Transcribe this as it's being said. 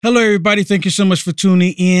Hello, everybody. Thank you so much for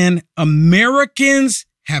tuning in. Americans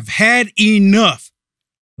have had enough.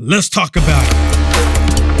 Let's talk about it.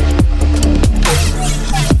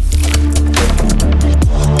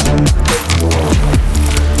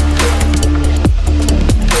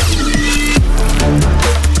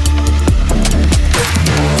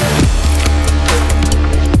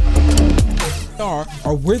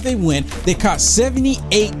 Or where they went, they caught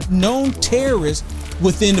 78 known terrorists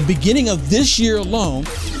within the beginning of this year alone.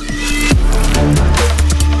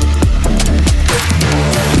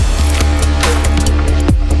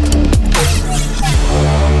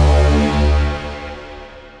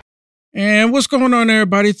 And what's going on,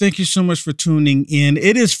 everybody? Thank you so much for tuning in.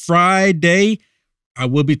 It is Friday. I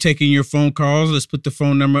will be taking your phone calls. Let's put the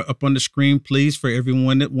phone number up on the screen, please, for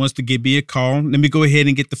everyone that wants to give me a call. Let me go ahead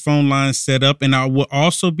and get the phone line set up. And I will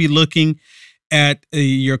also be looking at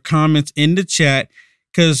your comments in the chat,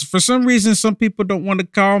 because for some reason, some people don't want to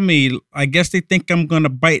call me. I guess they think I'm going to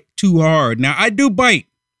bite too hard. Now, I do bite,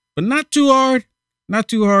 but not too hard. Not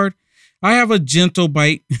too hard. I have a gentle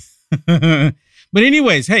bite. But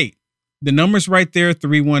anyways, hey, the number's right there,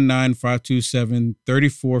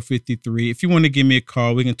 319-527-3453. If you want to give me a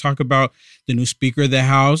call, we can talk about the new Speaker of the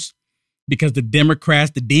House, because the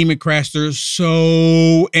Democrats, the Democrats, they're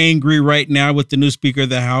so angry right now with the new Speaker of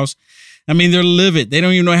the House. I mean, they're livid. They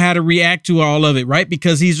don't even know how to react to all of it, right?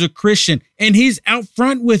 Because he's a Christian and he's out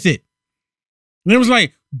front with it. And it was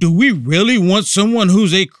like, do we really want someone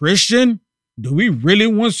who's a Christian? Do we really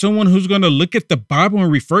want someone who's going to look at the Bible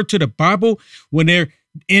and refer to the Bible when they're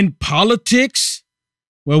in politics?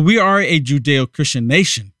 Well, we are a Judeo-Christian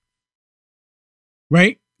nation,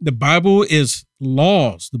 right? The Bible is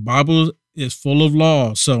laws. The Bible is full of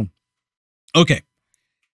laws. So, okay,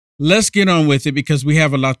 let's get on with it, because we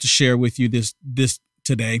have a lot to share with you this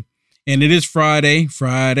today. And it is Friday.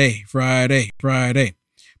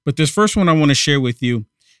 But this first one I want to share with you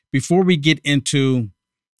before we get into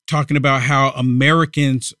talking about how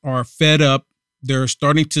Americans are fed up. They're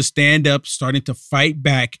starting to stand up, starting to fight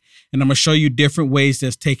back. And I'm going to show you different ways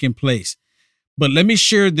that's taking place. But let me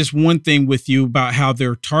share this one thing with you about how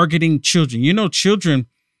they're targeting children. You know, children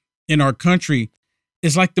in our country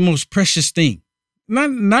is like the most precious thing.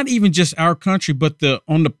 Not even just our country, but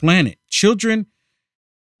on the planet. Children,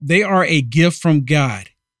 they are a gift from God.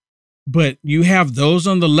 But you have those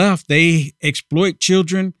on the left, they exploit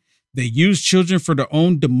children. They use children for their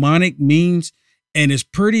own demonic means. And it's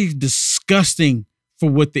pretty disgusting for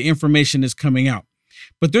what the information is coming out.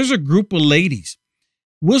 But there's a group of ladies,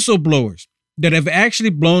 whistleblowers, that have actually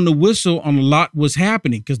blown the whistle on a lot was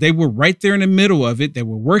happening, because they were right there in the middle of it. They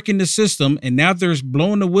were working the system, and now they're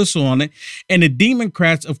blowing the whistle on it. And the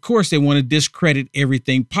Democrats, of course, they want to discredit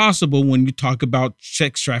everything possible when you talk about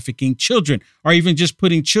sex trafficking children, or even just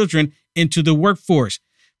putting children into the workforce.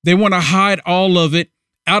 They want to hide all of it,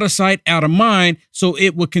 out of sight, out of mind, so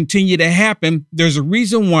it will continue to happen. There's a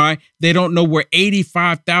reason why they don't know where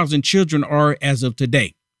 85,000 children are as of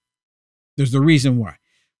today. There's a reason why.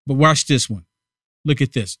 But watch this one. Look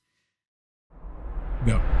at this.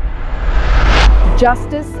 Go.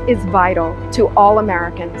 Justice is vital to all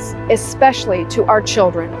Americans, especially to our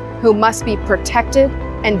children, who must be protected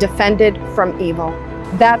and defended from evil.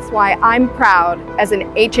 That's why I'm proud as an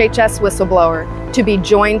HHS whistleblower to be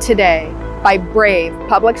joined today by brave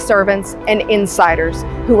public servants and insiders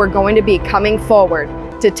who are going to be coming forward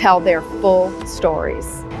to tell their full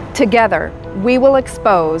stories. Together, we will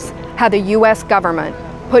expose how the U.S. government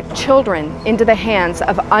put children into the hands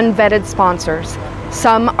of unvetted sponsors.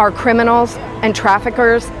 Some are criminals and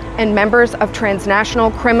traffickers and members of transnational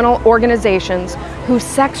criminal organizations who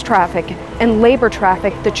sex traffic and labor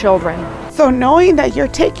traffic the children. So knowing that you're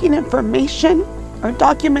taking information or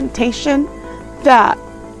documentation that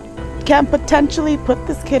can potentially put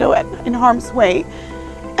this kiddo in harm's way,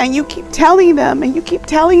 and you keep telling them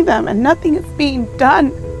and nothing is being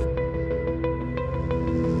done.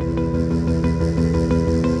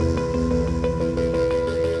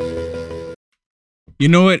 You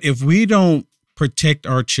know what? If we don't protect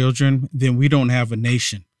our children, then we don't have a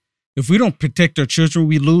nation. If we don't protect our children,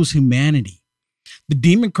 we lose humanity. The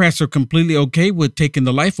Democrats are completely okay with taking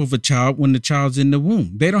the life of a child when the child's in the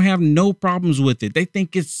womb. They don't have no problems with it. They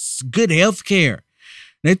think it's good health care.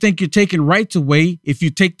 They think you're taking rights away if you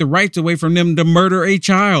take the rights away from them to murder a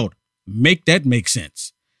child. Make that make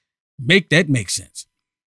sense. Make that make sense.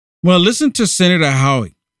 Well, listen to Senator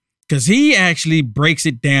Howie, because he actually breaks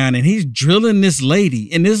it down, and he's drilling this lady.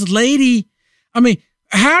 And this lady, I mean,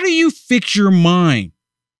 how do you fix your mind?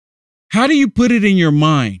 How do you put it in your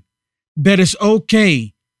mind that it's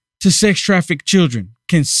okay to sex traffic children?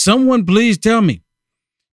 Can someone please tell me?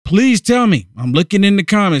 Please tell me. I'm looking in the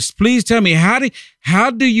comments. Please tell me, how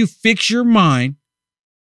do you fix your mind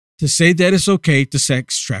to say that it's okay to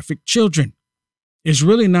sex traffic children? It's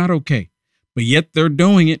really not okay. But yet they're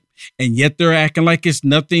doing it, and yet they're acting like it's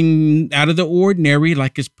nothing out of the ordinary,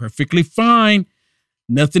 like it's perfectly fine.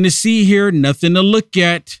 Nothing to see here, nothing to look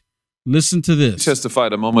at. Listen to this. You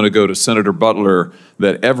testified a moment ago to Senator Butler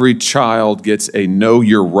that every child gets a Know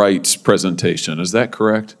Your Rights presentation. Is that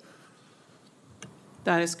correct?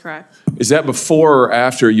 That is correct. Is that before or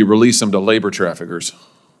after you release them to labor traffickers?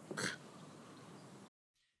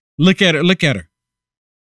 Look at her. Look at her.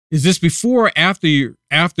 Is this before or after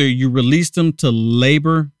you released them to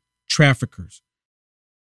labor traffickers?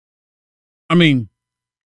 I mean,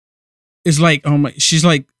 it's like, oh my, she's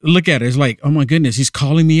like, look at it. It's like, oh my goodness, he's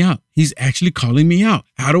calling me out. He's actually calling me out.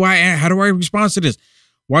 How do I respond to this?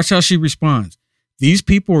 Watch how she responds. These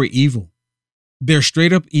people are evil. They're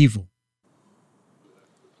straight up evil.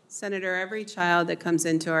 Senator, every child that comes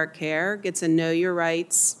into our care gets a Know Your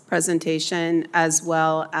Rights presentation, as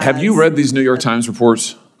well as... Have you read these New York Times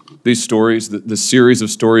reports, these stories, the series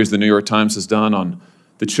of stories the New York Times has done on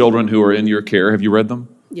the children who are in your care? Have you read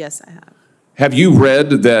them? Yes, I have. Have you read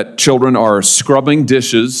that children are scrubbing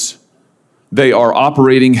dishes, they are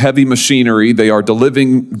operating heavy machinery, they are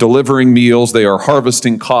delivering meals, they are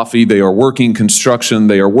harvesting coffee, they are working construction,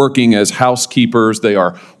 they are working as housekeepers, they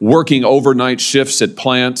are working overnight shifts at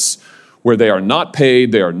plants where they are not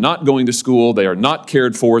paid, they are not going to school, they are not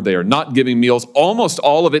cared for, they are not giving meals, almost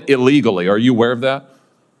all of it illegally. Are you aware of that?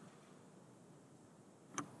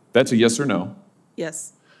 That's a yes or no.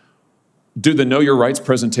 Yes. Do the Know Your Rights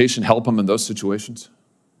presentation help them in those situations?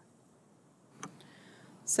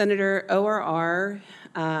 Senator, ORR...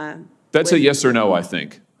 That's a yes or no, I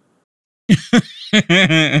think.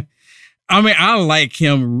 I mean, I like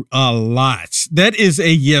him a lot. That is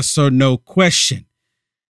a yes or no question.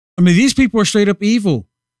 I mean, these people are straight up evil.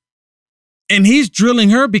 And he's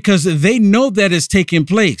drilling her because they know that it's taking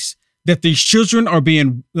place, that these children are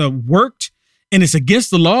being worked, and it's against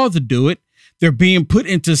the law to do it. They're being put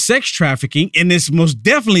into sex trafficking, and it's most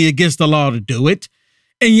definitely against the law to do it.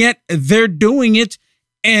 And yet they're doing it.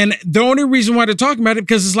 And the only reason why they're talking about it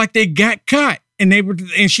because it's like they got caught, and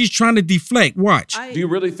she's trying to deflect. Watch. Do you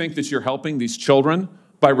really think that you're helping these children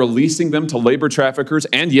by releasing them to labor traffickers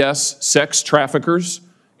and, yes, sex traffickers?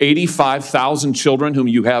 85,000 children whom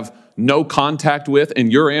you have no contact with,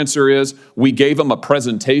 and your answer is we gave them a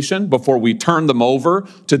presentation before we turned them over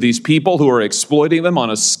to these people who are exploiting them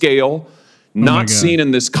on a scale not seen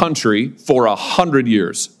in this country for 100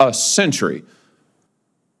 years, a century.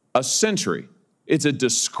 A century. It's a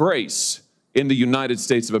disgrace in the United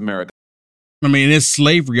States of America. I mean, it's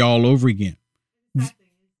slavery all over again.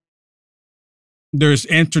 There's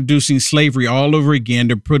introducing slavery all over again.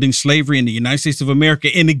 They're putting slavery in the United States of America.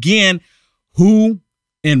 And again, who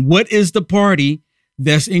and what is the party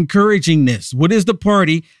that's encouraging this? What is the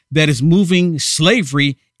party that is moving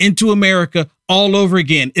slavery into America all over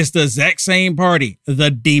again? It's the exact same party,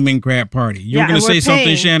 the Democrat Party. You're going to say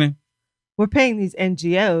something, Shannon? We're paying these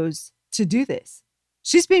NGOs to do this.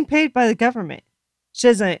 She's being paid by the government.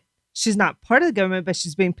 She's not part of the government, but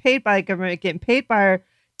she's being paid by the government, getting paid by our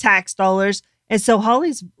tax dollars. And so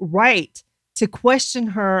Holly's right to question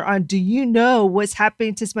her on, do you know what's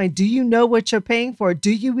happening to somebody? Do you know what you're paying for? Do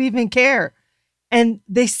you even care? And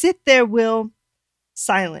they sit there, Will,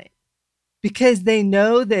 silent, because they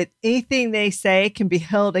know that anything they say can be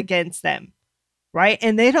held against them, right?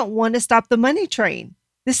 And they don't want to stop the money train.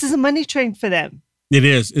 This is a money train for them. It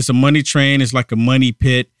is. It's a money train. It's like a money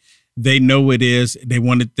pit. They know it is. They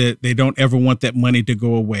want it. They don't ever want that money to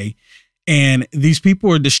go away. And these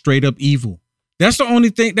people are just straight up evil. That's the only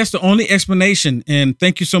thing. That's the only explanation. And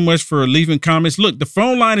thank you so much for leaving comments. Look, the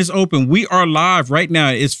phone line is open. We are live right now.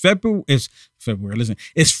 It's February. Listen,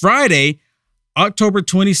 it's Friday, October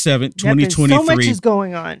 27th, 2023. So much is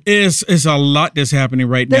going on. It's a lot that's happening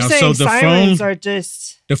right They're now. Saying So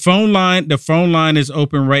the phone line is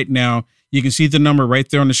open right now. You can see the number right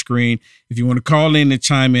there on the screen. If you want to call in and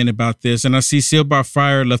chime in about this. And I see Sealed by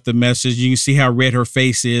Fire left a message. You can see how red her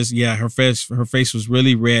face is. Yeah, her face was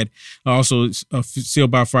really red. Also,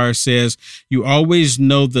 Sealed by Fire says, you always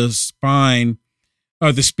know the spin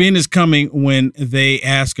is coming when they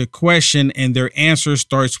ask a question and their answer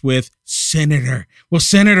starts with Senator. Well,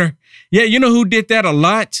 Senator. Yeah, you know who did that a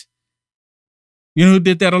lot?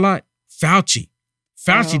 Fauci.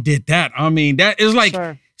 Fauci did that. I mean, that is like...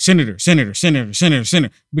 Sure. Senator,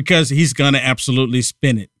 because he's going to absolutely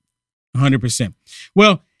spin it 100%.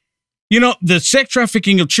 Well, You know, the sex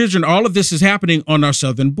trafficking of children, all of this is happening on our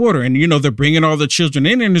southern border. And, you know, they're bringing all the children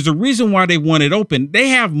in. And there's a reason why they want it open. They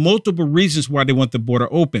have multiple reasons why they want the border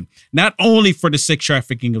open, not only for the sex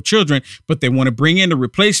trafficking of children, but they want to bring in the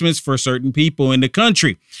replacements for certain people in the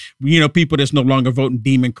country. You know, people that's no longer voting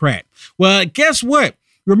Democrat. Well, guess what?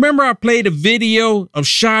 Remember I played a video of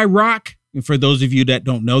Chiraq? And for those of you that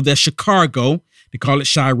don't know, that's Chicago. They call it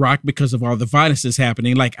Chiraq because of all the violence that's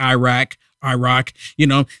happening, like Iraq, you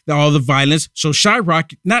know, all the violence. So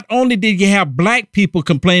Chiraq, not only did you have black people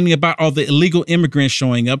complaining about all the illegal immigrants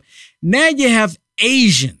showing up, now you have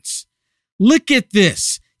Asians. Look at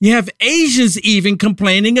this. You have Asians even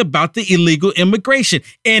complaining about the illegal immigration.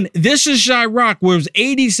 And this is Chiraq, where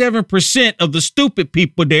 87% of the stupid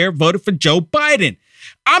people there voted for Joe Biden.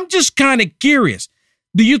 I'm just kind of curious.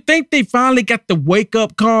 Do you think they finally got the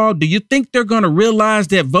wake-up call? Do you think they're going to realize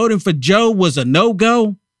that voting for Joe was a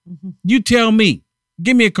no-go? You tell me.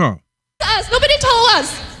 Give me a call. Nobody told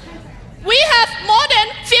us. We have more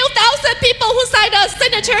than few thousand people who signed a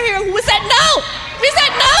signature here who said no. We said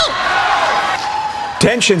no.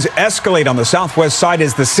 Tensions escalate on the southwest side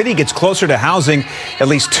as the city gets closer to housing at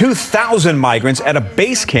least 2,000 migrants at a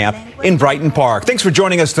base camp in Brighton Park. Thanks for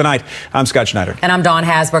joining us tonight. I'm Scott Schneider. And I'm Dawn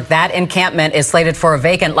Hasbrook. That encampment is slated for a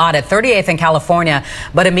vacant lot at 38th in California,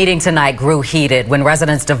 but a meeting tonight grew heated when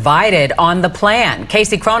residents divided on the plan.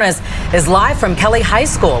 Casey Cronus is live from Kelly High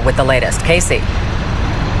School with the latest. Casey.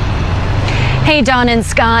 Hey, Don and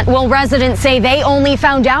Scott. Well, residents say they only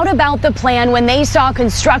found out about the plan when they saw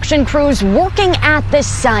construction crews working at the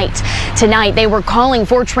site. Tonight, they were calling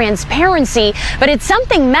for transparency, but it's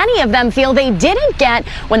something many of them feel they didn't get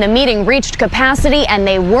when the meeting reached capacity and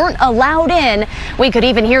they weren't allowed in. We could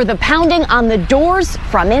even hear the pounding on the doors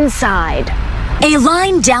from inside. A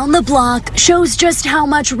line down the block shows just how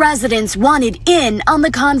much residents wanted in on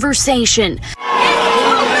the conversation.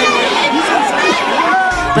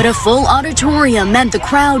 But a full auditorium meant the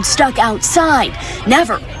crowd stuck outside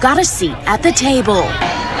never got a seat at the table.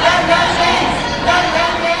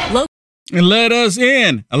 And let us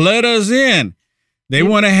in. Let us in. They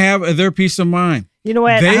want to have their peace of mind. You know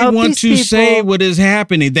what? They want to say what is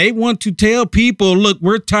happening. They want to tell people, look,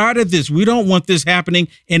 we're tired of this. We don't want this happening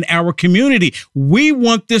in our community. We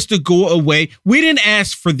want this to go away. We didn't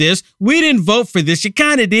ask for this. We didn't vote for this. You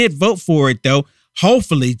kind of did vote for it, though.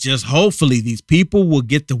 Hopefully, just hopefully, these people will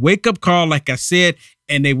get the wake-up call, like I said,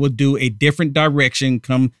 and they will do a different direction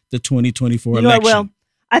come the 2024 election. Well,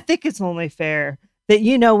 I think it's only fair that,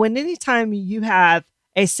 you know, when anytime you have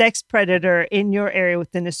a sex predator in your area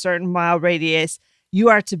within a certain mile radius, you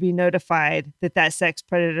are to be notified that that sex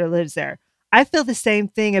predator lives there. I feel the same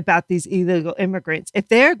thing about these illegal immigrants. If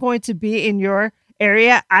they're going to be in your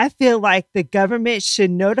area, I feel like the government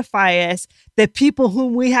should notify us that people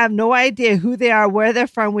whom we have no idea who they are, where they're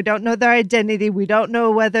from, we don't know their identity, we don't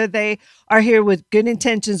know whether they are here with good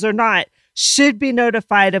intentions or not, should be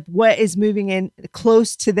notified of what is moving in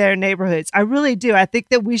close to their neighborhoods. I really do. I think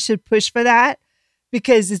that we should push for that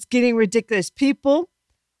because it's getting ridiculous. People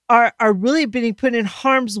are really being put in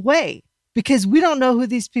harm's way because we don't know who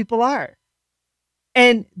these people are.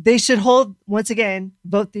 And they should once again,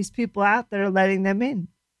 vote these people out that are letting them in.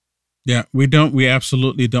 Yeah, we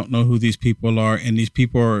absolutely don't know who these people are. And these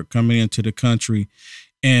people are coming into the country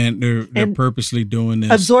and they're purposely doing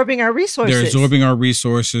this. Absorbing our resources. They're absorbing our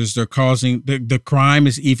resources. They're causing, the crime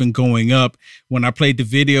is even going up. When I played the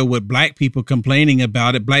video with black people complaining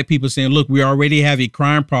about it, black people saying, look, we already have a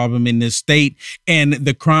crime problem in this state and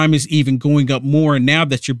the crime is even going up more now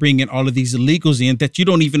that you're bringing all of these illegals in that you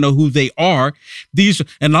don't even know who they are.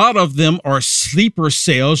 And a lot of them are sleeper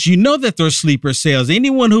cells. You know that they're sleeper cells.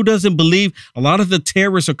 Anyone who doesn't believe a lot of the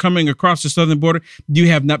terrorists are coming across the southern border, you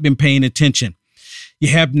have not been paying attention. You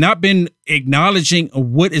have not been acknowledging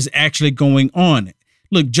what is actually going on.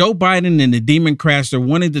 Look, Joe Biden and the Democrats are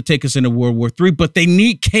wanting to take us into World War III, but they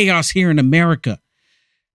need chaos here in America.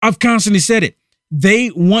 I've constantly said it. They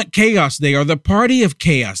want chaos. They are the party of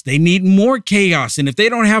chaos. They need more chaos. And if they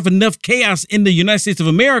don't have enough chaos in the United States of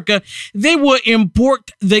America, they will import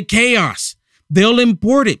the chaos. They'll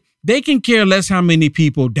import it. They can care less how many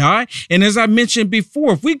people die. And as I mentioned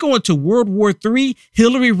before, if we go into World War III,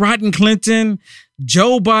 Hillary Rodham Clinton,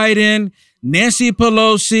 Joe Biden, Nancy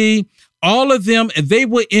Pelosi, all of them, they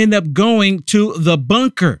will end up going to the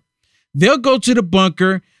bunker. They'll go to the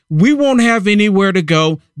bunker. We won't have anywhere to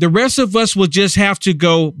go. The rest of us will just have to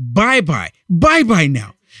go bye-bye. Bye-bye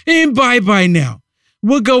now. And bye-bye now.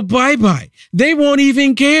 We'll go bye-bye. They won't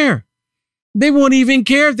even care. They won't even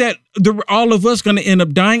care that all of us going to end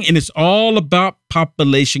up dying. And it's all about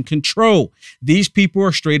population control. These people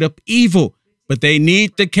are straight up evil. But they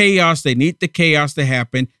need the chaos. They need the chaos to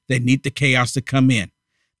happen. They need the chaos to come in.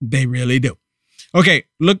 They really do. Okay,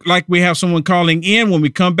 look like we have someone calling in. When we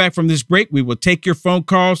come back from this break, we will take your phone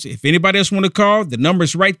calls. If anybody else want to call, the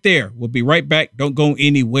number's right there. We'll be right back. Don't go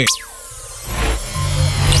anywhere.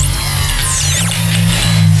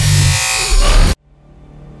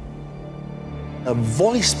 A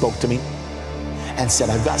voice spoke to me and said,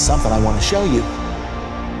 I've got something I want to show you.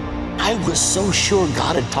 I was so sure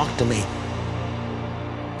God had talked to me.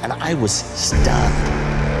 And I was stunned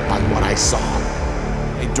by what I saw.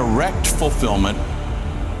 A direct fulfillment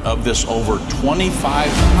of this over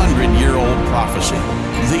 2,500-year-old prophecy.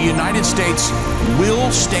 The United States will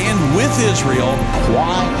stand with Israel.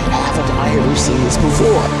 Why haven't I ever seen this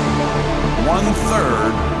before? 1/3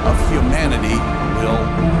 of humanity will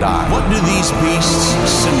die. What do these beasts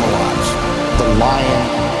symbolize? The lion,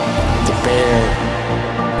 the bear,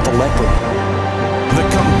 the leopard. The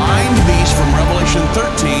combined beast from Revelation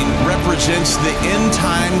 13 represents the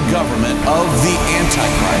end-time government of the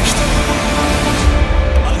Antichrist.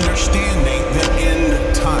 Understanding the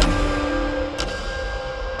end time.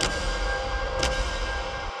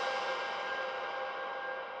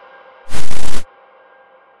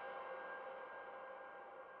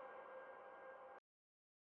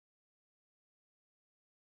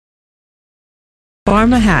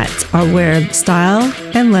 Pharma hats are where style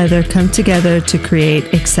and leather come together to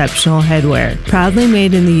create exceptional headwear. Proudly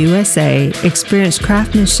made in the USA, experience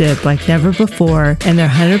craftsmanship like never before, and they're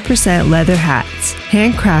 100% leather hats,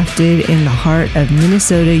 handcrafted in the heart of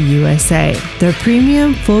Minnesota, USA. Their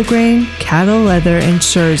premium, full-grain cattle leather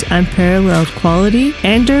ensures unparalleled quality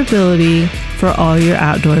and durability for all your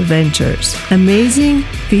outdoor ventures. Amazing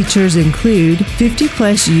features include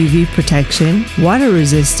 50+ UV protection, water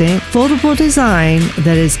resistant, foldable design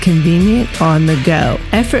that is convenient on the go.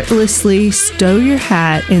 Effortlessly stow your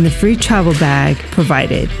hat in the free travel bag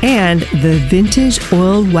provided, and the vintage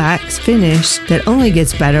oiled wax finish that only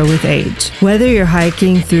gets better with age. Whether you're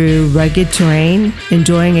hiking through rugged terrain,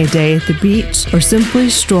 enjoying a day at the beach, or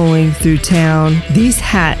simply strolling through town, these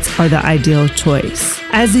hats are the ideal choice.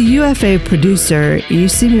 As a UFA producer, you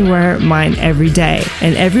see me wear mine every day,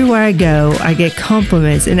 and everywhere I go, I get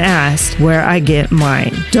compliments and asked where I get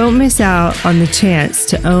mine. Don't miss out on the chance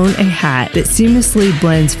to own a hat that seamlessly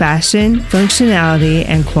blends fashion, functionality,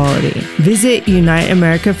 and quality. Visit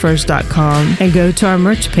UniteAmericaFirst.com and go to our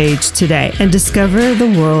merch page today and discover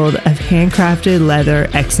the world of handcrafted leather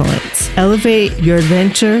excellence. Elevate your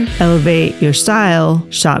adventure, elevate your style,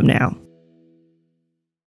 shop now.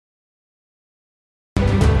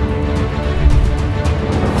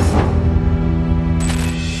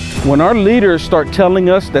 When our leaders start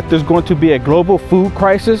telling us that there's going to be a global food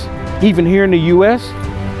crisis, even here in the U.S.,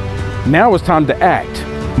 now it's time to act.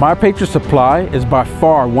 My Patriot Supply is by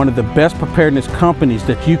far one of the best preparedness companies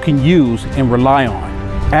that you can use and rely on.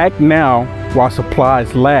 Act now while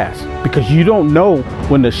supplies last, because you don't know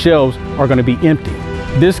when the shelves are going to be empty.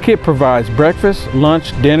 This kit provides breakfast,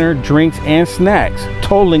 lunch, dinner, drinks, and snacks,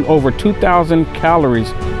 totaling over 2,000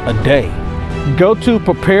 calories a day. Go to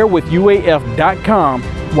preparewithuaf.com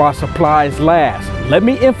while supplies last. Let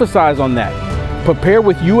me emphasize on that.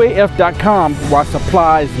 Preparewithuaf.com while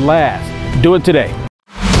supplies last. Do it today.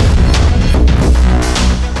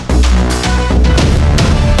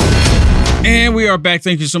 And we are back.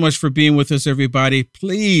 Thank you so much for being with us, everybody.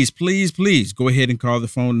 Please, please, please go ahead and call the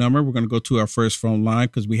phone number. We're going to go to our first phone line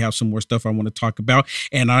because we have some more stuff I want to talk about.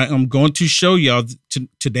 And I am going to show y'all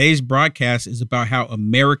today's broadcast is about how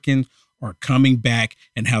Americans are coming back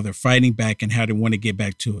and how they're fighting back and how they want to get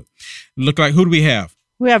back to it. Look like, who do we have?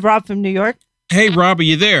 We have Rob from New York. Hey, Rob, are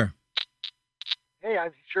you there? Hey,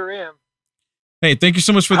 I sure am. Hey, thank you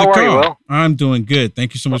so much for the How call. are you, Will? I'm doing good.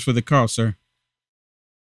 Thank you so much for the call, sir.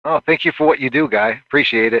 Oh, thank you for what you do, Guy.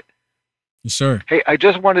 Appreciate it. Yes, sir. Hey, I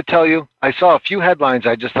just wanted to tell you, I saw a few headlines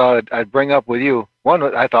I just thought I'd bring up with you. One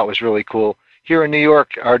I thought was really cool. Here in New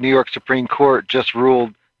York, our New York Supreme Court just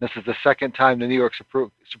ruled, this is the second time the New York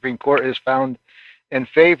Supreme Court has found in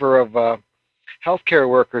favor of healthcare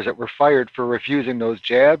workers that were fired for refusing those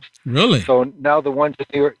jabs. Really? So now the ones in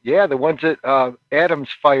New York, the ones that Adams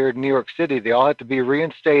fired in New York City, they all have to be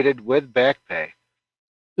reinstated with back pay.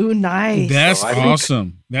 Ooh, nice. That's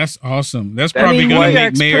awesome. That's awesome. That's probably going to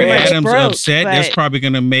make Mayor Adams upset. That's probably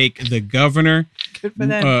going to make the governor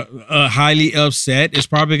highly upset. It's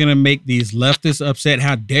probably going to make these leftists upset.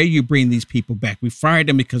 How dare you bring these people back? We fired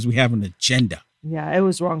them because we have an agenda. Yeah, it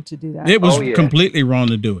was wrong to do that. It was completely wrong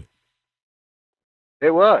to do it.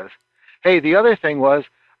 It was. Hey, the other thing was,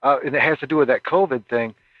 and it has to do with that COVID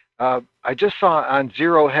thing. I just saw on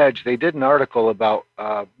Zero Hedge, they did an article about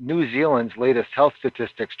New Zealand's latest health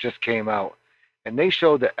statistics just came out. and they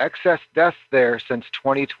show the excess deaths there since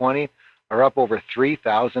 2020 are up over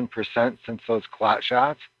 3,000% since those clot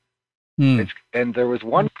shots. And there was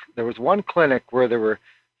one clinic where there were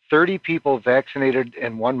 30 people vaccinated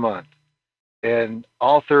in 1 month, and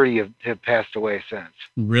all 30 have passed away since.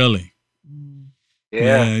 Really?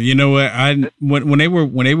 Yeah. You know what? When they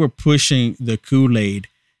were pushing the Kool-Aid,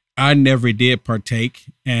 I never did partake,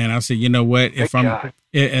 and I said, you know what? If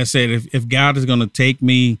if God is going to take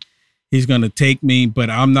me, He's going to take me, but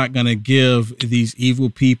I'm not going to give these evil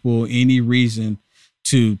people any reason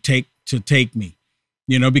to take me.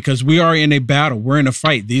 You know, because we are in a battle. We're in a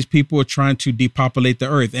fight. These people are trying to depopulate the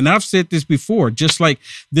earth. And I've said this before, just like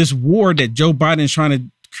this war that Joe Biden is trying to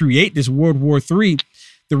create, this World War III,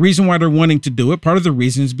 the reason why they're wanting to do it, part of the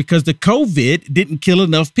reason is because the COVID didn't kill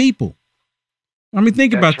enough people. I mean,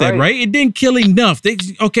 think about that, right? It didn't kill enough.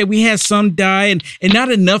 We had some die and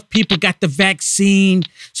not enough people got the vaccine.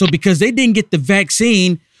 So because they didn't get the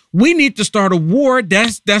vaccine, we need to start a war.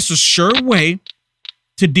 That's a sure way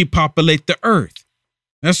to depopulate the earth.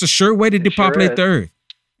 That's a sure way to depopulate the earth.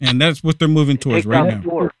 And that's what they're moving towards right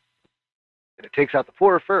now. It takes out the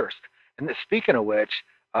poor first. And speaking of which,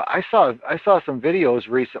 I saw some videos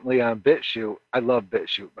recently on BitChute. I love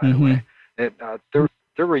BitChute, by the way. And,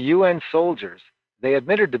 there were UN soldiers. They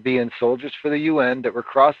admitted to being soldiers for the UN that were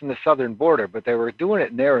crossing the southern border, but they were doing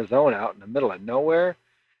it in Arizona out in the middle of nowhere.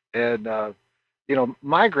 And,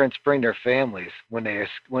 migrants bring their families when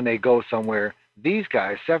they go somewhere. These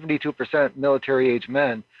guys, 72% military-age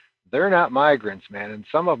men, they're not migrants, man, and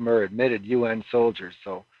some of them are admitted UN soldiers.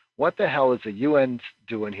 So what the hell is the UN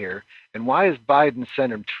doing here? And why is Biden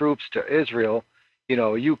sending troops to Israel,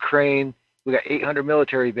 Ukraine? We got 800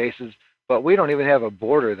 military bases, but we don't even have a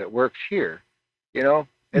border that works here, And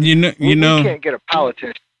we can't get a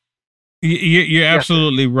politician. You're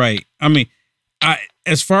absolutely right. I mean,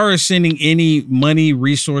 as far as sending any money,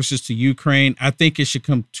 resources to Ukraine, I think it should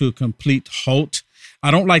come to a complete halt. I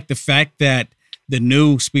don't like the fact that the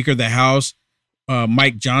new Speaker of the House,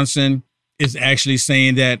 Mike Johnson, is actually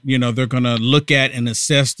saying that, they're going to look at and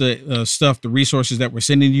assess the resources that we're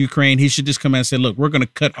sending to Ukraine. He should just come out and say, look, we're going to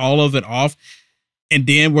cut all of it off. And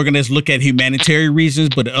then we're going to just look at humanitarian reasons.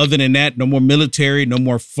 But other than that, no more military, no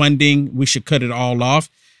more funding. We should cut it all off.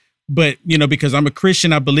 But, because I'm a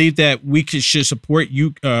Christian, I believe that we should support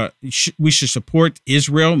we should support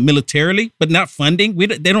Israel militarily, but not funding.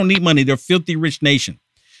 They don't need money. They're a filthy rich nation.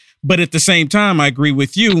 But at the same time, I agree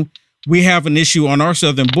with you. We have an issue on our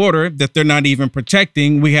southern border that they're not even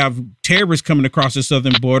protecting. We have terrorists coming across the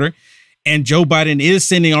southern border. And Joe Biden is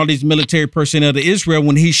sending all these military personnel to Israel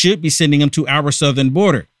when he should be sending them to our southern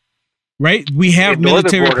border. Right? We have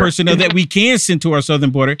military personnel that we can send to our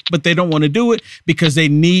southern border, but they don't want to do it because they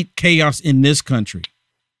need chaos in this country.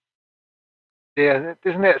 Yeah,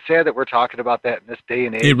 isn't that sad that we're talking about that in this day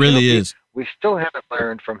and age? It really is. We still haven't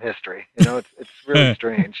learned from history. It's really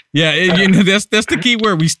strange. Yeah, that's the key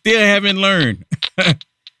word. We still haven't learned.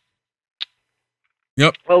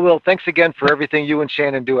 Yep. Well, Will, thanks again for everything you and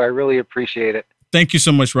Shannon do. I really appreciate it. Thank you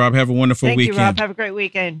so much, Rob. Have a wonderful weekend. Thank you, Rob. Have a great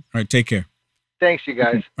weekend. All right, take care. Thanks, you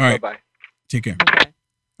guys. All right. Bye-bye. Take care.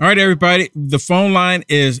 All right, everybody. The phone line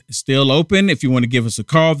is still open. If you want to give us a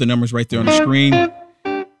call, the number's right there on the screen.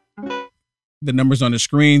 The number's on the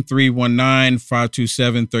screen,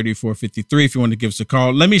 319-527-3453. If you want to give us a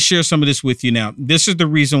call, let me share some of this with you now. This is the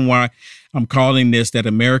reason why I'm calling this, that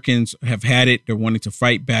Americans have had it. They're wanting to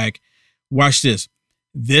fight back. Watch this.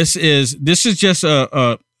 This is just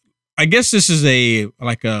I guess this is where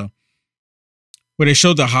they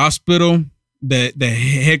show the hospital, the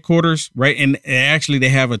headquarters, right? And actually they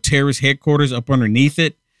have a terrorist headquarters up underneath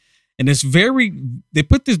it. And they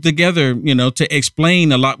put this together, to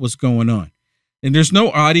explain a lot what's going on. And there's no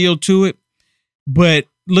audio to it, but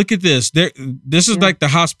look at this. This is like the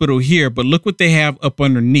hospital here, but look what they have up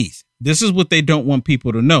underneath. This is what they don't want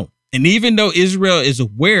people to know. And even though Israel is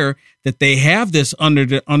aware that they have this under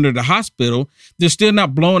the hospital, they're still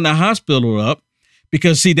not blowing the hospital up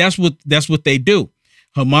because, see, that's what they do.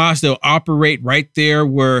 Hamas, they'll operate right there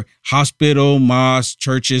where hospital, mosque,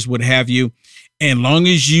 churches, what have you. And long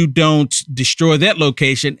as you don't destroy that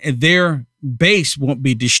location, their base won't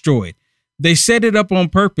be destroyed. They set it up on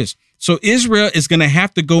purpose. So Israel is going to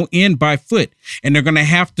have to go in by foot, and they're going to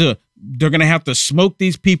have to smoke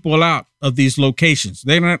these people out of these locations.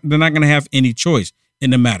 They're not going to have any choice in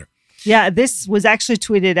the matter. Yeah, this was actually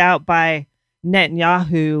tweeted out by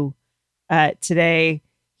Netanyahu today.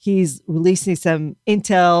 He's releasing some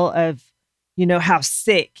intel of, how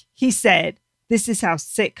sick. He said, this is how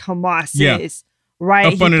sick Hamas is,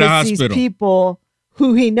 right? Up under the puts hospital. These people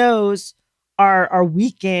who he knows are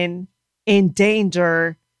weakened, in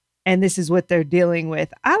danger, And this is what they're dealing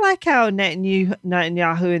with. I like how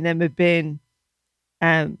Netanyahu and them have been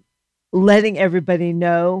letting everybody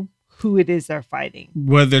know who it is they're fighting.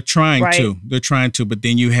 Well, they're trying Right. to. They're trying to, but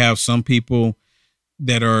then you have some people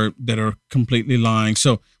that are completely lying.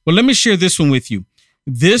 So, well, let me share this one with you.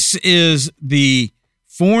 This is the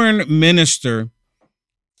foreign minister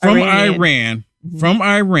from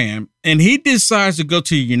Iran, and he decides to go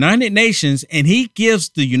to the United Nations, and he gives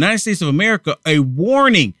the United States of America a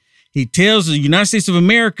warning. He tells the United States of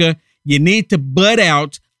America, you need to butt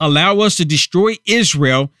out, allow us to destroy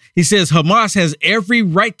Israel. He says Hamas has every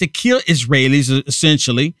right to kill Israelis,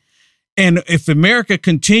 essentially. And if America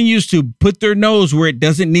continues to put their nose where it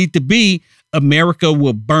doesn't need to be, America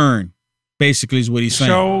will burn, basically is what he's saying.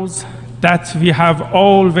 Shows that we have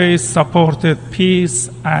always supported peace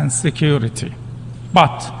and security.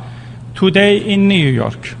 But today in New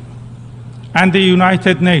York and the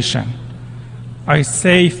United Nations, I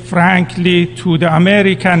say frankly to the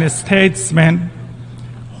American statesmen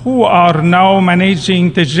who are now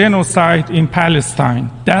managing the genocide in Palestine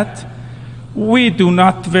that we do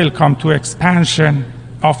not welcome to expansion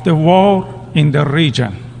of the war in the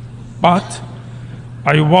region. But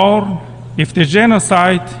I warn, if the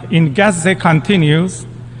genocide in Gaza continues,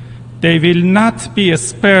 they will not be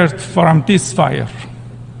spared from this fire.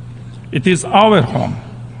 It is our home,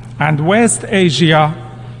 and West Asia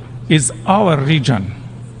is our region.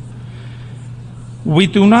 We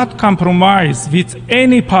do not compromise with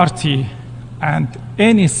any party and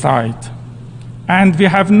any side, and we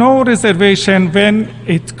have no reservation when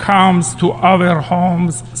it comes to our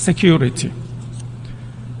home's security.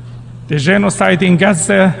 The genocide in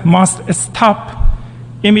Gaza must stop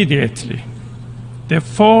immediately. The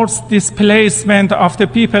forced displacement of the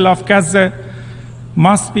people of Gaza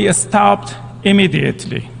must be stopped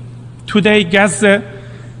immediately. Today, Gaza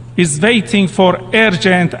is waiting for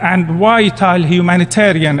urgent and vital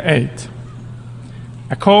humanitarian aid.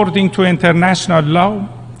 According to international law,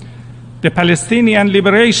 the Palestinian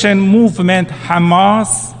Liberation Movement,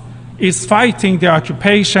 Hamas, is fighting the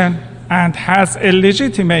occupation and has a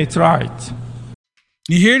legitimate right.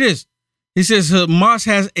 You hear this? He says Hamas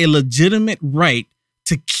has a legitimate right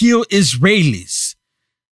to kill Israelis.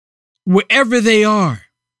 Wherever they are,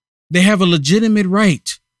 they have a legitimate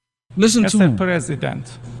right. Listen to him. Mr.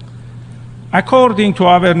 President, according to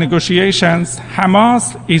our negotiations,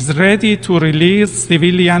 Hamas is ready to release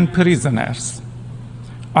civilian prisoners.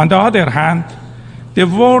 On the other hand, the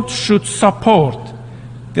world should support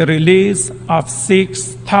the release of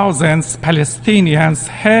 6,000 Palestinians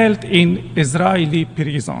held in Israeli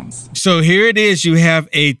prisons. So here it is. You have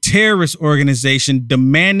a terrorist organization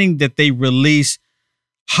demanding that they release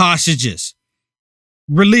hostages.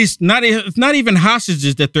 It's not even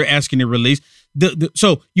hostages that they're asking to release.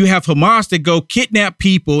 So you have Hamas that go kidnap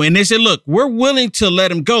people, and they say, look, we're willing to let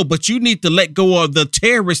them go, but you need to let go of the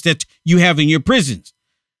terrorists that you have in your prisons.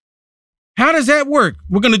 How does that work?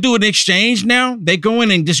 We're going to do an exchange now? They go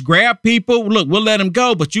in and just grab people. Look, we'll let them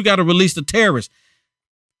go, but you got to release the terrorists.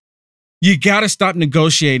 You got to stop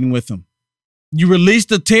negotiating with them. You release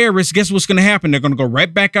the terrorists, guess what's going to happen? They're going to go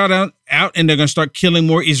right back out, and they're going to start killing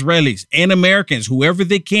more Israelis and Americans, whoever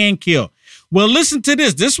they can kill. Well, listen to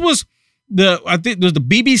this. This was I think it was the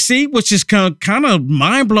BBC, which is kind of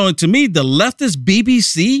mind-blowing to me. The leftist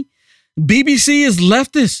BBC. BBC is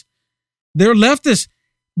leftist. They're leftist.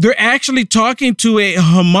 They're actually talking to a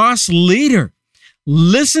Hamas leader.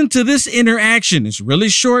 Listen to this interaction. It's really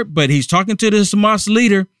short, but he's talking to this Hamas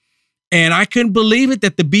leader. And I couldn't believe it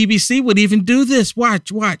that the BBC would even do this.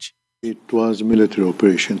 Watch. It was a military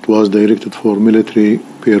operation. It was directed for military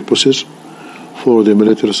purposes, for the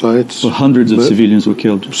military sites. Well, hundreds of civilians were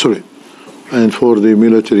killed. Sorry. And for the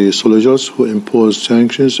military soldiers who imposed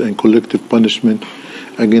sanctions and collective punishment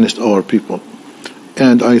against our people.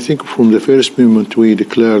 And I think from the first moment we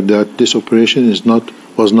declared that this operation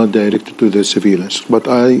was not directed to the civilians. But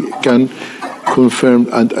I can confirm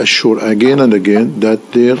and assure again and again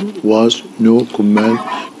that there was no command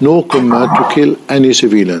to kill any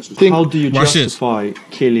civilians. How do you justify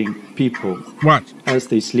killing people as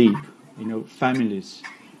they sleep? Families.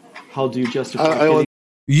 How do you justify killing?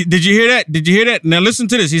 Did you hear that? Did you hear that? Now listen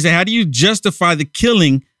to this. He said, how do you justify the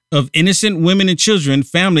killing of innocent women and children,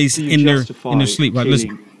 families in their sleep? Right,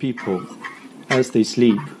 listen. People as they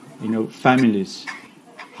sleep, families.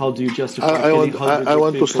 How do you justify killing hundreds I of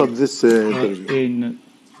want people to stop this interview.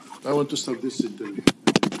 I want to stop this interview.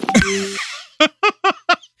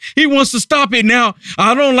 He wants to stop it now.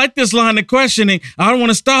 I don't like this line of questioning. I don't want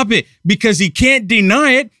to stop it because he can't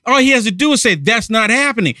deny it. All he has to do is say that's not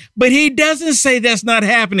happening. But he doesn't say that's not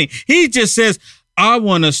happening. He just says, I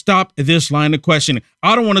want to stop this line of questioning.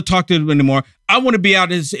 I don't want to talk to them anymore. I want to be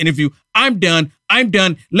out of this interview. I'm done.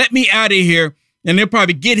 Let me out of here. And they'll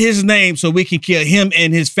probably get his name so we can kill him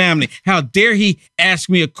and his family. How dare he ask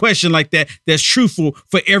me a question like that that's truthful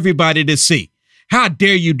for everybody to see? How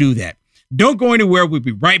dare you do that? Don't go anywhere. We'll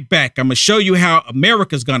be right back. I'm going to show you how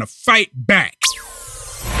America's going to fight back.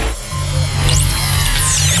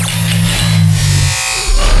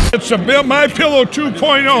 It's a MyPillow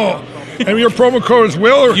 2.0. And your promo code is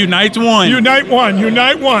Will or Unite1.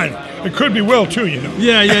 Unite1. It could be Will too, you know.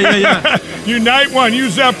 Yeah. Unite1.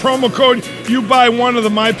 Use that promo code. You buy one of the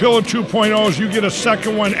MyPillow 2.0s, you get a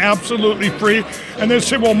second one absolutely free. And then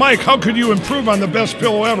say, well, Mike, how could you improve on the best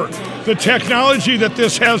pillow ever? The technology that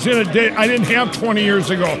this has in it, I didn't have 20 years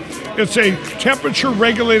ago. It's a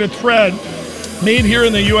temperature-regulated thread made here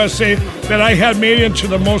in the USA that I had made into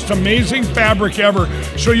the most amazing fabric ever.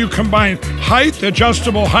 So you combine height,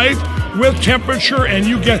 adjustable height, with temperature, and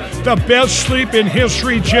you get the best sleep in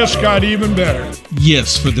history. Just got even better.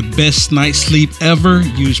 Yes, for the best night's sleep ever,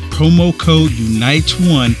 use promo code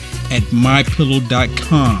UNITES1 at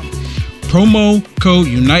MyPillow.com. Promo code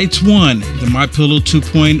UNITES1, the MyPillow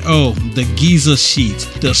 2.0, the Giza sheets,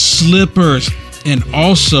 the slippers, and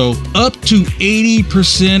also up to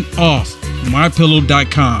 80% off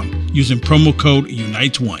MyPillow.com using promo code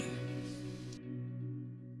UNITES1.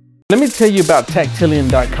 Let me tell you about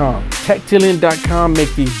Tactilian.com. Tactilian.com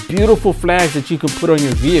make these beautiful flags that you can put on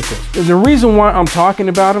your vehicles. And the reason why I'm talking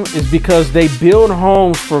about them is because they build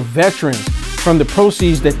homes for veterans from the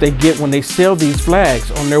proceeds that they get when they sell these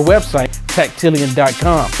flags on their website,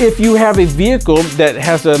 Tactilian.com. If you have a vehicle that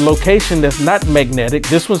has a location that's not magnetic,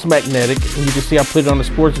 this one's magnetic, and you can see I put it on a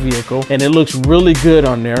sports vehicle, and it looks really good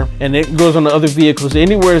on there, and it goes on the other vehicles.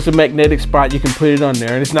 Anywhere there's a magnetic spot, you can put it on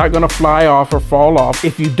there, and it's not gonna fly off or fall off.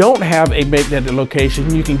 If you don't have a magnetic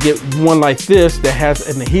location, you can get one like this that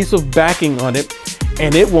has an adhesive backing on it,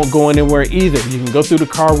 and it won't go anywhere either. You can go through the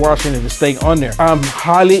car wash and it'll stay on there. I'm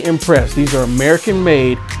highly impressed. These are American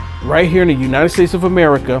made, right here in the United States of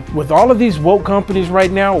America. With all of these woke companies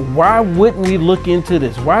right now, why wouldn't we look into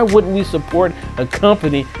this? Why wouldn't we support a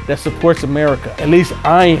company that supports America? At least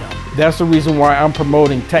I am. That's the reason why I'm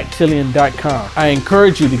promoting Tactilian.com. I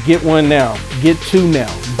encourage you to get one now. Get two now.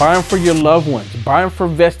 Buy them for your loved ones. Buy them for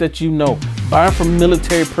vets that you know. Buy them for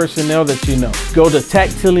military personnel that you know. Go to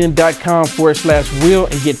Tactilian.com/Will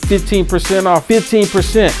and get 15% off.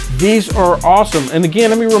 15%. These are awesome. And again,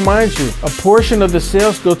 let me remind you, a portion of the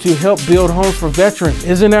sales go to help build homes for veterans.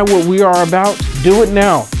 Isn't that what we are about? Do it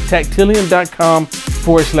now.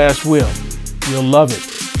 Tactilian.com/Will. You'll love it.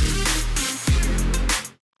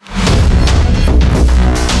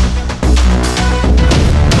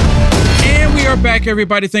 Back,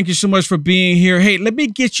 everybody. Thank you so much for being here. Hey, let me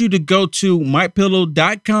get you to go to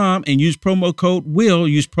MyPillow.com and use promo code Will.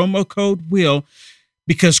 Use promo code Will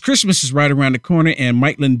because Christmas is right around the corner, and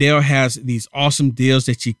Mike Lindell has these awesome deals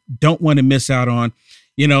that you don't want to miss out on.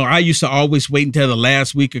 You know, I used to always wait until the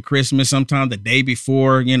last week of Christmas, sometimes the day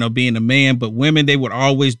before, you know, being a man, but women, they would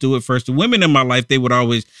always do it first. The women in my life, they would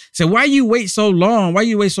always say, why you wait so long? Why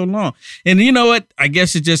you wait so long? And you know what? I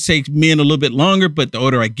guess it just takes men a little bit longer, but the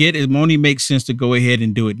older I get, it only makes sense to go ahead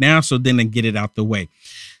and do it now. So then I get it out the way.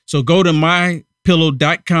 So go to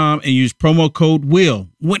MyPillow.com and use promo code Will.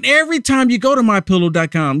 When every time you go to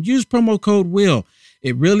MyPillow.com, use promo code Will.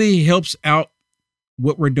 It really helps out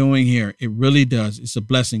what we're doing here. It really does. It's a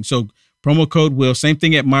blessing. So promo code Will. Same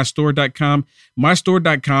thing at mystore.com.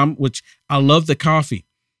 Mystore.com, which I love the coffee.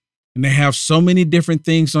 And they have so many different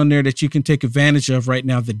things on there that you can take advantage of right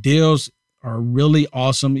now. The deals are really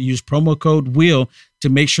awesome. Use promo code Will to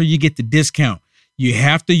make sure you get the discount. You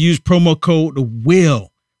have to use promo code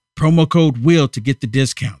Will. Promo code Will to get the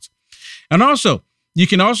discounts. And also, you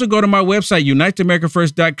can also go to my website,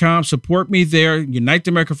 UniteAmericaFirst.com. Support me there,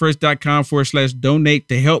 UniteAmericaFirst.com/donate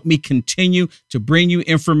to help me continue to bring you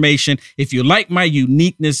information. If you like my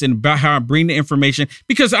uniqueness and about how I bring the information,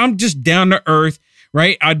 because I'm just down to earth,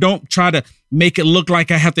 right? I don't try to make it look like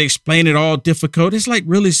I have to explain it all difficult. It's like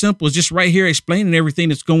really simple. It's just right here explaining everything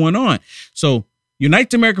that's going on. So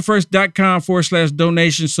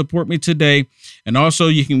UniteAmericaFirst.com/donation. Support me today. And also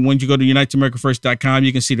you can, when you go to UniteAmericaFirst.com,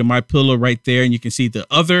 you can see the My Pillow right there. And you can see the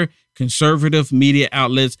other conservative media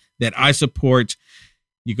outlets that I support.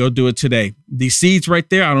 You go do it today. These seeds right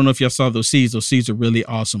there, I don't know if y'all saw those seeds. Those seeds are really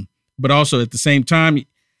awesome. But also at the same time,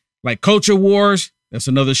 like Culture Wars, that's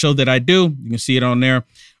another show that I do. You can see it on there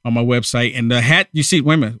on my website. And the hat, you see,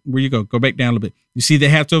 wait a minute, where you go? Go back down a little bit. You see the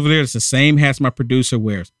hats over there? It's the same hats my producer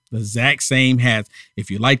wears. The exact same hats.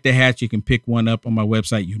 If you like the hats, you can pick one up on my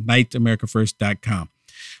website, UniteAmericaFirst.com.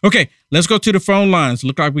 Okay, let's go to the phone lines.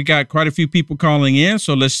 Look like we got quite a few people calling in,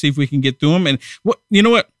 so let's see if we can get through them. And you know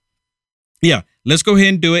what? Yeah, let's go ahead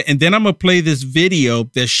and do it. And then I'm going to play this video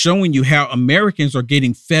that's showing you how Americans are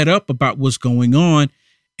getting fed up about what's going on,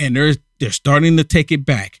 and they're starting to take it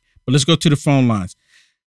back. But let's go to the phone lines.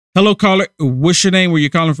 Hello, caller. What's your name? Where you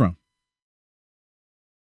calling from?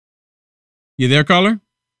 You there, caller?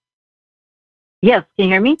 Yes, can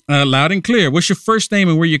you hear me? Loud and clear. What's your first name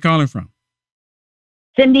and where you calling from?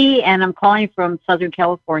 Cindy, and I'm calling from Southern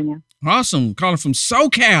California. Awesome. Calling from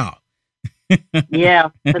SoCal. Yeah,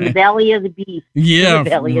 from the Valley of the Beast. Yeah, The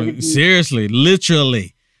Valley of the Beast. seriously,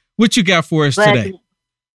 literally. What you got for us today?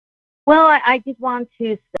 Well, I just want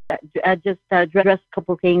to address a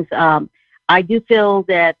couple of things. I do feel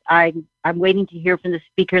that I'm waiting to hear from the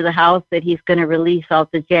Speaker of the House that he's going to release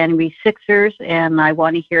out the January 6ers, and I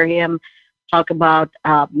want to hear him talk about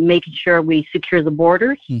making sure we secure the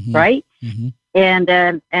borders, right? Mm-hmm. And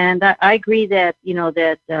I agree that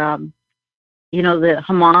the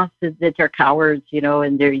Hamas that they're cowards,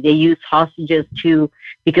 and they use hostages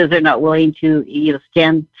because they're not willing to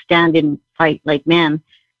stand and fight like men.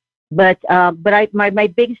 But my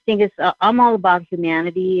biggest thing is I'm all about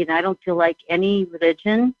humanity, and I don't feel like any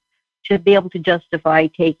religion should be able to justify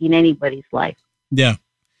taking anybody's life. Yeah.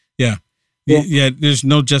 There's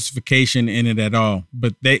no justification in it at all.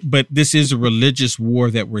 But this is a religious war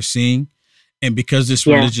that we're seeing, and because this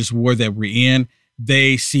religious war that we're in,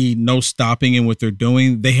 they see no stopping in what they're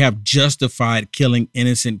doing. They have justified killing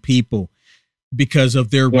innocent people because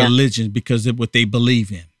of their religion, because of what they believe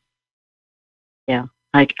in. Yeah.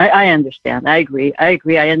 I understand. I agree.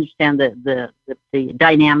 I understand the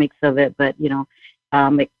dynamics of it, but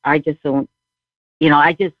I just don't.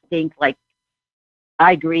 I just think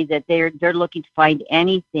I agree that they're looking to find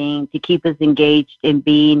anything to keep us engaged in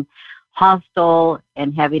being hostile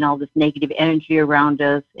and having all this negative energy around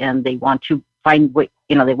us, and they want to find what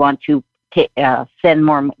they want to send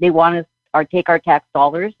more. They want to take our tax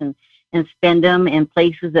dollars and spend them in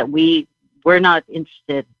places that we're not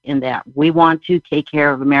interested in. That we want to take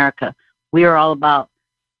care of America. We are all about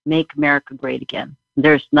make America great again.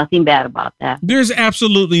 There's nothing bad about that. There's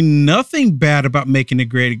absolutely nothing bad about making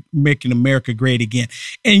America great again.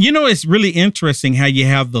 And it's really interesting how you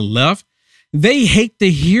have the left. They hate to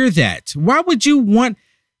hear that. Why would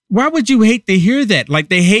you hate to hear that? Like,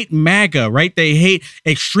 they hate MAGA, right? They hate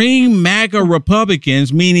extreme MAGA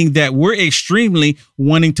Republicans, meaning that we're extremely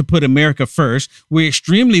wanting to put America first. We're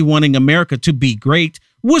extremely wanting America to be great.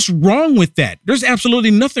 What's wrong with that? There's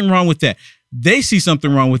absolutely nothing wrong with that. They see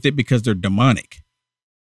something wrong with it because they're demonic.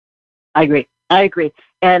 I agree.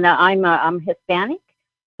 And I'm Hispanic,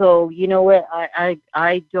 so you know what?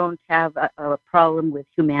 I don't have a problem with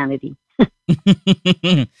humanity.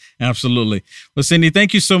 Absolutely. Well, Cindy,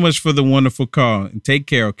 thank you so much for the wonderful call, and take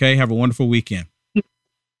care. Okay, have a wonderful weekend.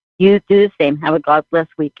 You do the same. Have a God bless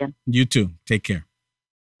weekend. You too. Take care.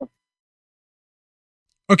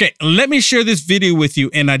 Okay, let me share this video with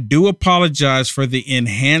you, and I do apologize for the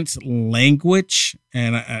enhanced language,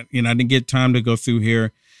 and I didn't get time to go through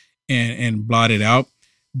here and blot it out,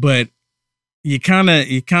 but you kind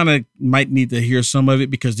of might need to hear some of it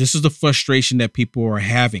because this is the frustration that people are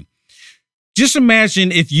having. Just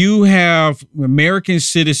imagine if you have American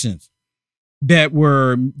citizens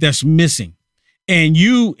that's missing, and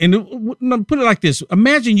put it like this: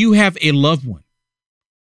 imagine you have a loved one,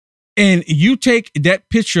 and you take that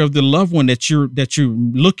picture of the loved one that you're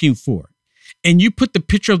looking for, and you put the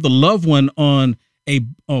picture of the loved one on a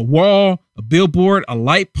wall, a billboard, a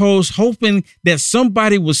light post, hoping that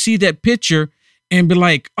somebody will see that picture and be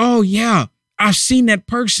like, "Oh yeah, I've seen that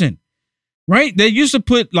person." Right? They used to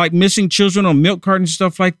put like missing children on milk cartons and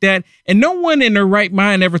stuff like that. And no one in their right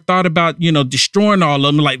mind ever thought about, destroying all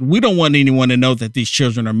of them. Like, we don't want anyone to know that these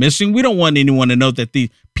children are missing. We don't want anyone to know that these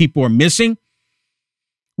people are missing.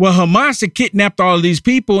 Well, Hamas had kidnapped all of these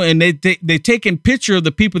people, and they taken picture of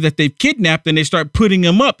the people that they've kidnapped, and they start putting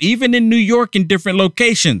them up, even in New York in different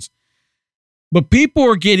locations. But people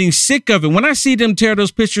are getting sick of it. When I see them tear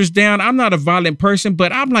those pictures down, I'm not a violent person,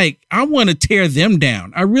 but I'm like, I want to tear them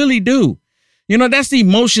down. I really do. That's the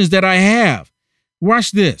emotions that I have.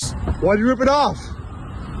 Watch this. Why do you rip it off?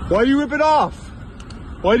 Why do you rip it off?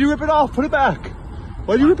 Why do you rip it off? Put it back.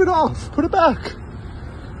 Why do you rip it off? Put it back.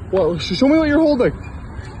 Well, show me what you're holding.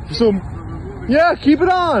 Yeah, keep it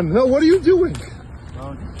on. No, what are you doing? Do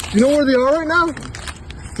you know where they are right now? Do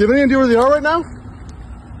you have any idea where they are right now?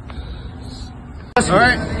 All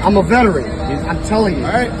right. I'm a veteran. I'm telling you.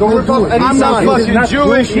 All right. Don't do it. I'm not fucking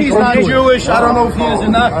Jewish. He's not Jewish. I don't know if he is or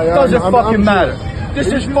not. Doesn't fucking matter. This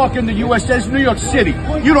is fucking the USA. It's New York City.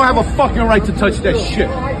 You don't have a fucking right to touch that shit.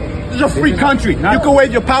 This is a free country. You can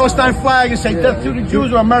wave your Palestine flag and say death to the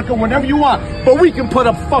Jews or America, whenever you want. But we can put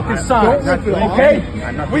up fucking signs,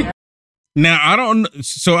 okay? Now, I don't,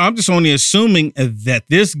 so I'm just only assuming that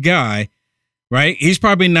this guy, right, he's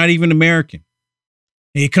probably not even American.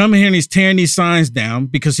 He come here and he's tearing these signs down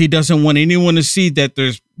because he doesn't want anyone to see that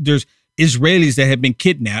there's Israelis that have been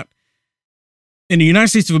kidnapped. In the United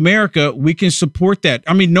States of America, we can support that.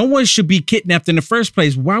 I mean, no one should be kidnapped in the first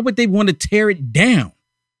place. Why would they want to tear it down?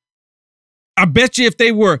 I bet you if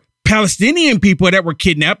they were Palestinian people that were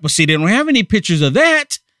kidnapped, but see, they don't have any pictures of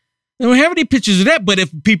that. They don't have any pictures of that. But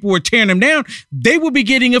if people were tearing them down, they would be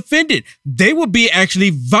getting offended. They would be actually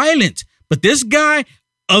violent. But this guy,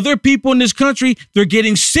 other people in this country, they're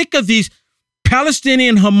getting sick of these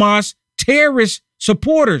Palestinian Hamas terrorist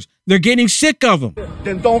supporters. They're getting sick of them.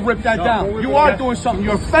 Then don't rip that down. You are doing something.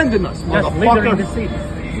 You're offending us,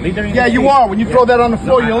 motherfucker. Yeah, you are. When you throw that on the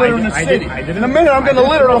floor, you're littering the city. In a minute, I'm going to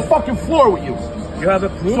litter on the fucking floor with you. You have a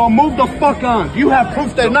proof? So move the fuck on. Do you have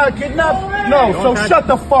proof they're not kidnapped? No, so shut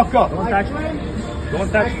the fuck up. Don't touch me.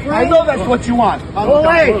 Don't touch me. I know that's what you want. Go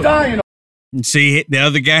away, dying. See, the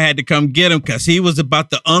other guy had to come get him because he was about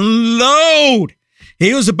to unload.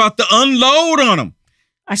 He was about to unload on him.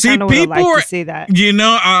 I kind of would like to see that. You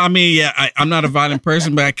know, I mean, yeah, I'm not a violent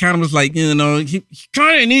person, but I kind of was like, you know, he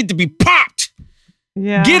kind of need to be popped.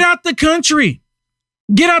 Yeah. Get out the country.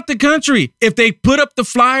 Get out the country. If they put up the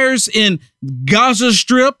flyers in Gaza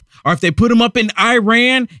Strip or if they put them up in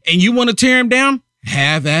Iran and you want to tear them down,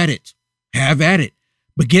 have at it. Have at it.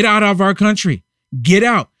 But get out of our country. Get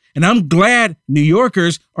out. And I'm glad New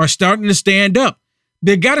Yorkers are starting to stand up.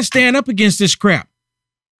 They got to stand up against this crap.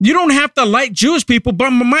 You don't have to like Jewish people, but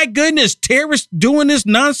my goodness, terrorists doing this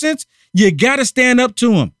nonsense, you got to stand up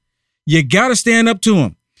to them. You got to stand up to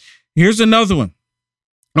them. Here's another one.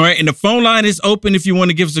 All right, and the phone line is open if you want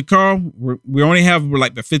to give us a call. We only have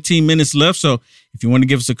like 15 minutes left, so if you want to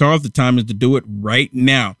give us a call, the time is to do it right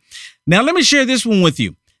now. Now, let me share this one with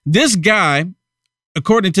you. This guy,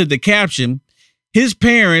 according to the caption, his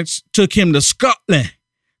parents took him to Scotland,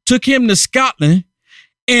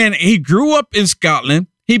 and he grew up in Scotland.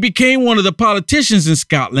 He became one of the politicians in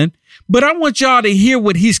Scotland, but I want y'all to hear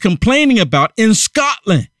what he's complaining about in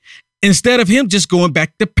Scotland instead of him just going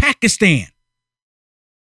back to Pakistan.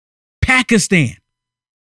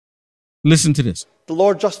 Listen to this. The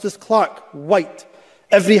Lord Justice Clerk, white.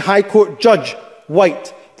 Every High Court judge,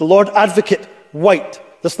 white. The Lord Advocate, white.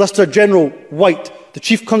 The Solicitor General, white. The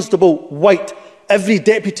Chief Constable, white. Every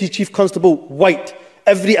Deputy Chief Constable, white.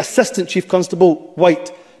 Every Assistant Chief Constable,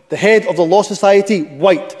 white. The head of the Law Society,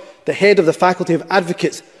 white. The head of the Faculty of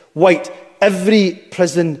Advocates, white. Every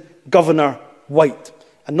prison governor, white.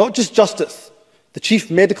 And not just justice. The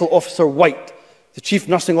Chief Medical Officer, white. The Chief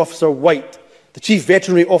Nursing Officer, white. The Chief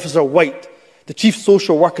Veterinary Officer, white. The Chief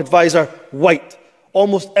Social Work Advisor, white.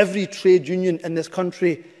 Almost every trade union in this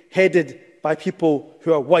country headed by people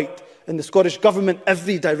who are white. In the Scottish Government,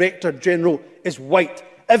 every Director General is white.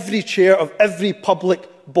 Every chair of every public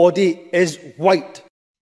body is white.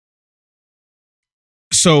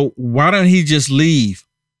 So why don't he just leave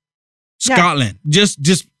Scotland? Yeah.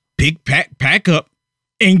 Just pack up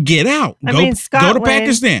and get out. Go to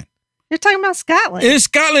Pakistan. You're talking about Scotland.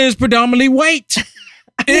 Scotland is predominantly white.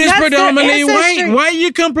 It is predominantly white. Why are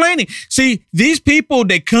you complaining? See, these people,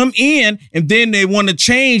 they come in and then they want to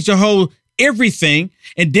change the whole everything,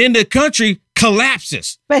 and then the country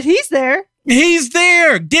collapses. But he's there. He's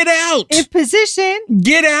there. Get out. In position.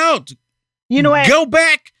 Get out. You know what?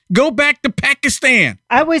 Go back to Pakistan.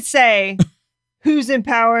 I would say, who's in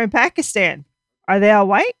power in Pakistan? Are they all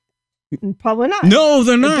white? Probably not. No,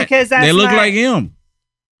 they're not. Because they look like him.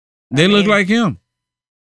 They look like him.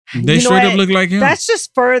 They straight up look like him. That's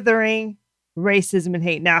just furthering racism and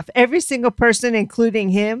hate. Now, if every single person, including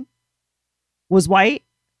him, was white,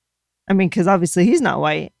 I mean, because obviously he's not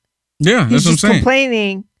white. Yeah, that's what I'm saying. He's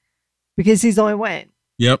complaining because he's only white.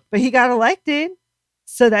 Yep. But he got elected,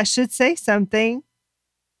 so that should say something.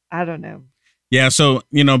 I don't know. Yeah, so,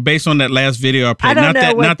 you know, based on that last video I played, not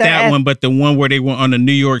that one, but the one where they were on the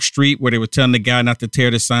New York street where they were telling the guy not to tear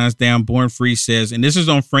the signs down. Born Free says, and this is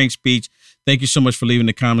on Frank's speech. Thank you so much for leaving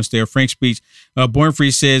the comments there. Frank's speech, Born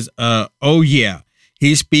Free says, oh, yeah,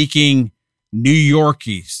 he's speaking New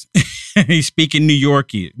Yorkies. He's speaking New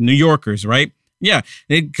Yorkers, right? Yeah,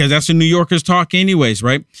 because that's a New Yorkers talk anyways,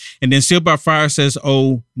 right? And then Sealed by Fire says,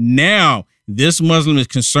 oh, now this Muslim is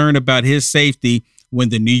concerned about his safety. When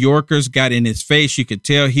the New Yorkers got in his face, you could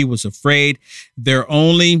tell he was afraid. They're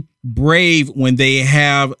only brave when they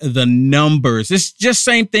have the numbers. It's just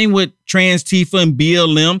same thing with Trans Tifa and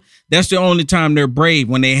BLM. That's the only time they're brave,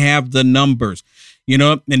 when they have the numbers. You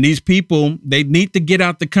know, and these people, they need to get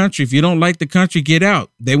out the country. If you don't like the country, get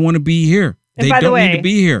out. They want to be here. And they by the don't way, need to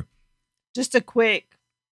be here. Just a quick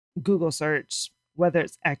Google search, whether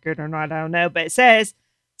it's accurate or not, I don't know. But it says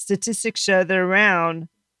statistics show that around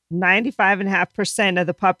 95.5% of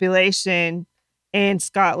the population in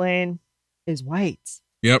Scotland is white.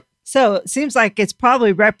 Yep. So it seems like it's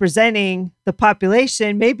probably representing the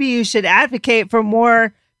population. Maybe you should advocate for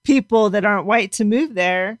more people that aren't white to move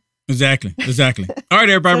there. Exactly. All right,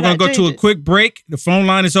 everybody, we're going to go to a quick break. The phone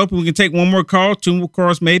line is open. We can take one more call, two more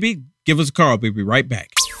calls maybe. Give us a call. We'll be right back.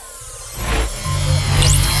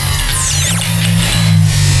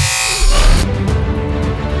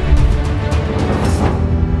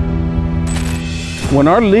 When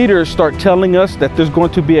our leaders start telling us that there's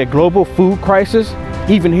going to be a global food crisis,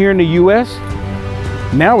 even here in the U.S.,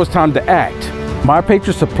 now it's time to act. My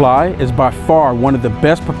Patriot Supply is by far one of the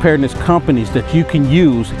best preparedness companies that you can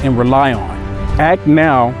use and rely on. Act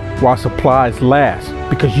now while supplies last,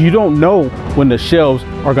 because you don't know when the shelves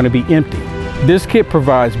are going to be empty. This kit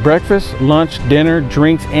provides breakfast, lunch, dinner,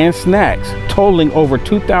 drinks, and snacks, totaling over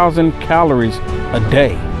 2,000 calories a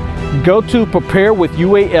day. Go to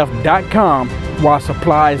preparewithuaf.com while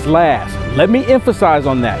supplies last. Let me emphasize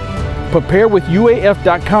on that.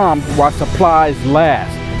 Preparewithuaf.com while supplies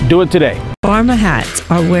last. Do it today. Pharma hats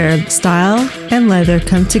are where style and leather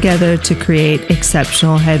come together to create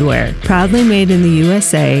exceptional headwear. Proudly made in the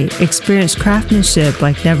USA, experience craftsmanship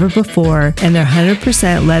like never before, and they're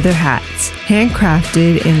 100% leather hats,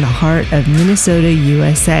 handcrafted in the heart of Minnesota,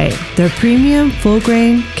 USA. Their premium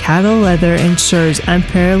full-grain cattle leather ensures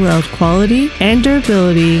unparalleled quality and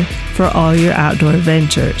durability for all your outdoor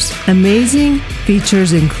ventures. Amazing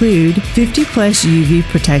features include 50 plus UV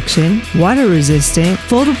protection, water resistant,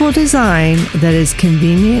 foldable design that is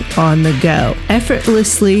convenient on the go.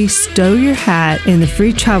 Effortlessly stow your hat in the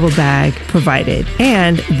free travel bag provided,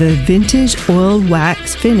 and the vintage oiled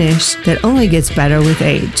wax finish that only gets better with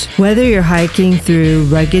age. Whether you're hiking through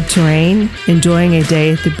rugged terrain, enjoying a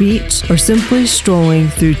day at the beach, or simply strolling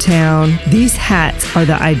through town, these hats are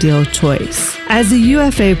the ideal choice. As a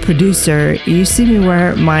UFA producer, you see me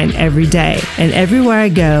wear mine every day, and everywhere I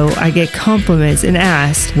go, I get compliments and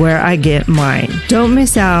asked where I get mine. Don't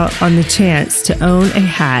miss out on the chance to own a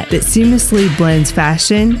hat that seamlessly blends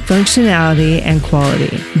fashion, functionality, and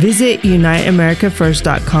quality. Visit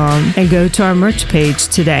UniteAmericaFirst.com and go to our merch page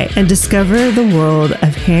today and discover the world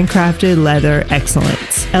of handcrafted leather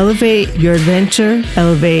excellence. Elevate your adventure,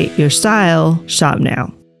 elevate your style, shop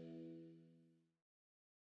now.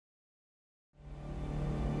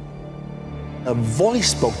 A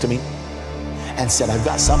voice spoke to me and said, I've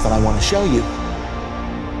got something I want to show you.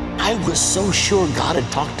 I was so sure God had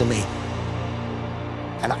talked to me.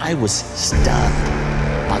 And I was stunned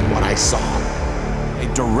by what I saw. A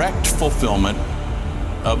direct fulfillment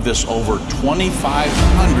of this over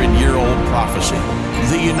 2,500-year-old prophecy.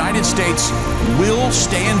 The United States will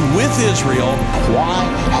stand with Israel. Why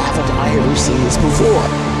haven't I ever seen this before?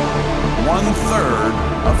 1/3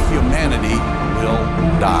 of humanity will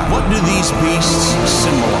die. What do these beasts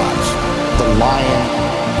symbolize? The lion,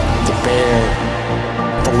 the bear,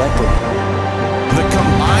 the leopard. The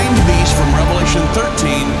combined beast from Revelation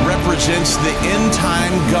 13 represents the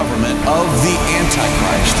end-time government of the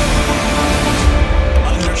Antichrist.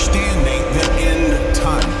 Understanding the end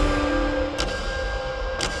time.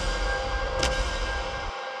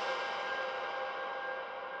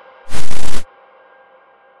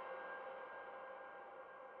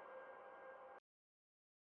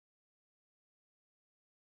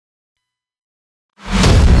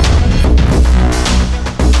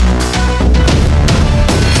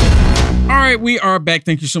 We are back.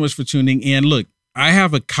 Thank you so much for tuning in. Look, I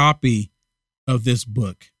have a copy of this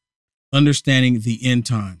book, Understanding the End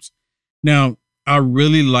Times. Now, I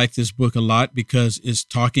really like this book a lot because it's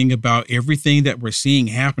talking about everything that we're seeing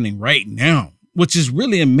happening right now, which is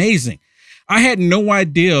really amazing. I had no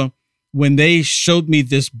idea when they showed me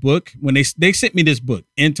this book, when they sent me this book,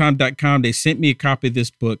 endtime.com, they sent me a copy of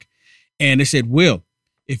this book and they said, Will,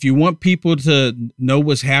 if you want people to know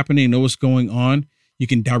what's happening, know what's going on, you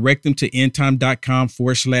can direct them to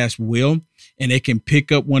endtime.com/Will, and they can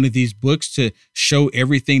pick up one of these books to show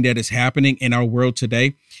everything that is happening in our world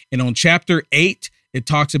today. And on chapter 8, it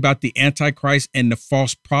talks about the Antichrist and the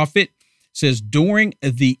false prophet. It says, during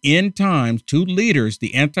the end times, two leaders,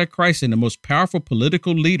 the Antichrist and the most powerful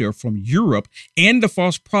political leader from Europe, and the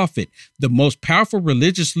false prophet, the most powerful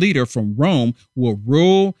religious leader from Rome, will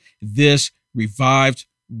rule this revived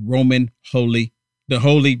the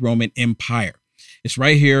Holy Roman Empire. It's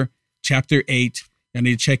right here, chapter 8. I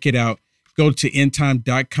need to check it out. go to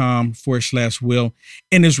endtime.com/will.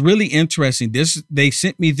 And it's really interesting. They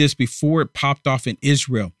sent me this before it popped off in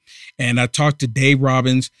Israel. And I talked to Dave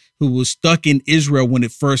Robbins, who was stuck in Israel when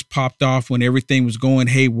it first popped off, when everything was going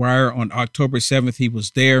haywire on October 7th. He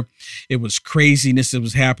was there. It was craziness that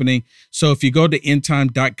was happening. So if you go to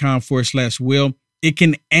endtime.com/will, it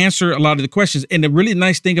can answer a lot of the questions. And the really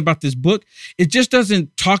nice thing about this book, it just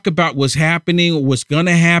doesn't talk about what's happening or what's going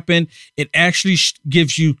to happen. It actually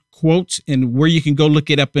gives you quotes and where you can go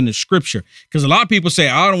look it up in the scripture. Because a lot of people say,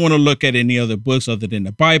 I don't want to look at any other books other than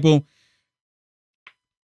the Bible.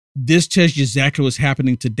 This tells you exactly what's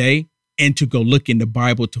happening today and to go look in the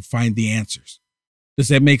Bible to find the answers. Does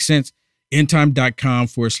that make sense?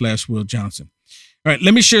 endtime.com/Will Johnson. All right,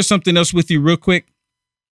 let me share something else with you real quick.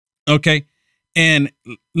 Okay. And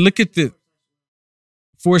look at the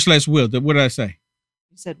 /Will. What did I say?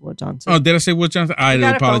 You said Will Johnson. Oh, did I say Will Johnson? I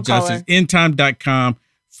apologize.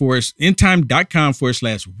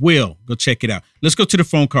 endtime.com/Will. Go check it out. Let's go to the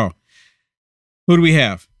phone call. Who do we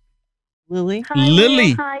have? Lily. Hi,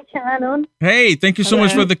 Lily. Hi, Shannon. Hey, thank you so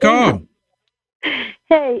much for the call.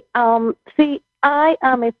 Hey, see, I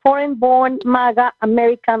am a foreign-born MAGA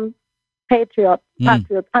American patriot,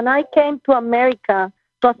 and I came to America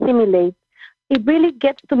to assimilate. It really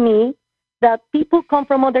gets to me that people come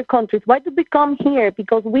from other countries. Why do we come here?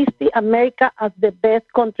 Because we see America as the best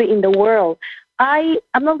country in the world. I'm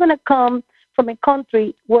not going to come from a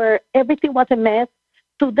country where everything was a mess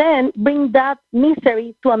to then bring that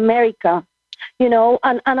misery to America, and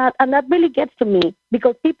that really gets to me,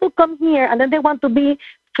 because people come here and then they want to be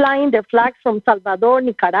flying the flags from Salvador,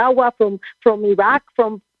 Nicaragua, from Iraq,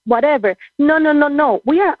 from whatever. No.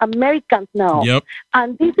 We are Americans now. Yep.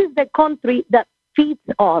 And this is the country that feeds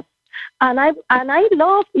us. And I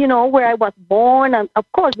love, where I was born, and of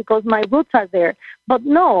course, because my roots are there. But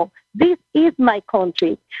no, this is my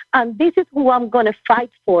country, and this is who I'm going to fight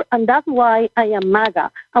for. And that's why I am MAGA.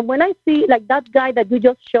 And when I see like that guy that you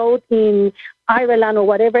just showed in Ireland or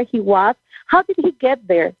whatever he was, how did he get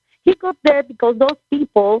there? He got there because those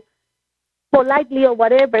people, politely or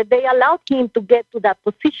whatever, they allowed him to get to that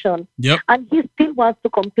position. Yep. And he still wants to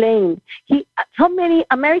complain.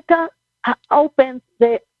 America opens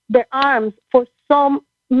their arms for so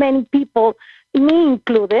many people, me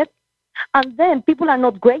included, and then people are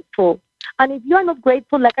not grateful. And if you are not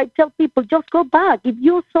grateful, like I tell people, just go back. If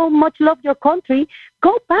you so much love your country,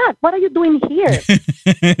 go back. What are you doing here?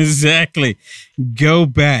 Exactly. Go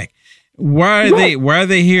back. Why are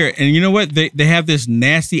they here? And you know what? They have this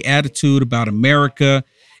nasty attitude about America,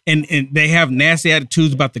 and they have nasty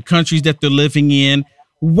attitudes about the countries that they're living in.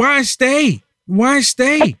 Why stay? Why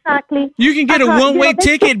stay? Exactly. You can get a one-way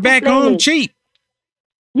ticket back home cheap.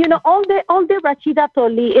 All the Rashida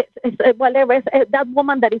Tlaib, whatever, that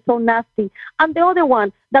woman that is so nasty, and the other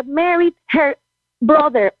one that married her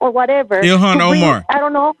brother or whatever. Ilhan Omar. I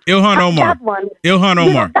don't know. Ilhan Omar. That one. Ilhan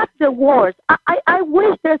Omar. That's the worst. I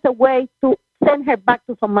wish there's a way to send her back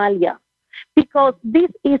to Somalia, because this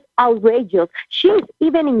is outrageous. She's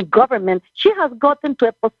even in government. She has gotten to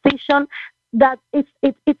a position that it's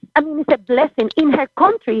a blessing. In her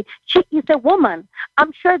country, she is a woman.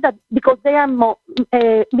 I'm sure that because they are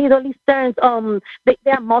Middle Easterns,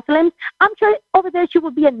 they are Muslims, I'm sure over there she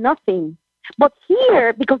will be a nothing. But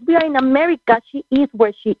here, because we are in America, she is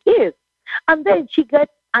where she is. And then she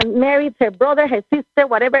gets and marries her brother, her sister,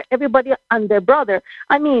 whatever, everybody and their brother.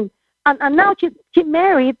 And now she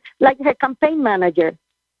married like her campaign manager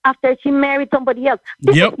after she married somebody else.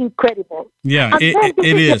 This is incredible. Yeah, and it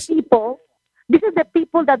is. This is the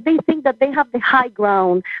people that they think that they have the high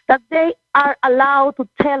ground, that they are allowed to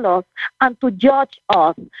tell us and to judge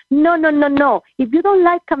us. No. If you don't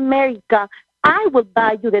like America, I will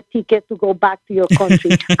buy you the ticket to go back to your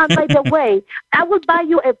country. And by the way, I will buy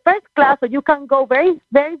you a first class so you can go very,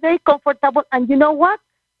 very, very comfortable. And you know what?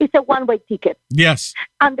 It's a one-way ticket. Yes.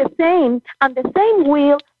 And the same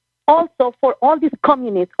will also for all these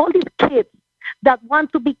communists, all these kids that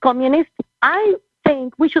want to be communists. I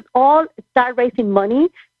think we should all start raising money.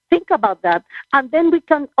 Think about that. And then we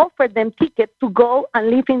can offer them tickets to go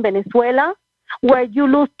and live in Venezuela, where you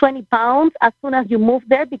lose 20 pounds as soon as you move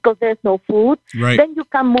there because there's no food. Right. Then you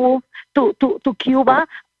can move to Cuba.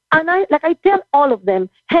 And I tell all of them,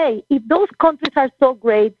 hey, if those countries are so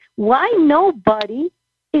great, why nobody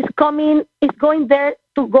is going there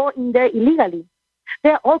to go in there illegally?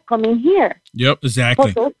 They're all coming here. Yep,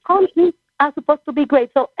 exactly. But those countries are supposed to be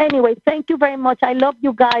great. So anyway, thank you very much. I love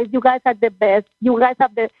you guys. You guys are the best. You guys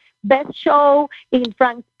have the best show in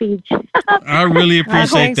Frank's speech. I really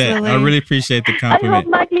appreciate that. Lily. I really appreciate the I hope compliment.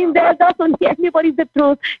 Mike Lindell doesn't hear me, but it's the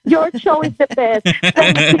truth. Your show is the best.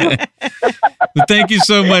 Thank you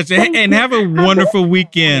so much, and have a wonderful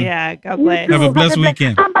weekend. Yeah, God bless. Have a blessed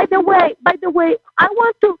weekend. And by the way, I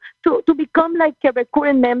want to become like a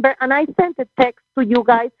recurring member, and I sent a text to you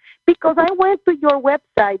guys because I went to your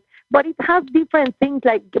website, but it has different things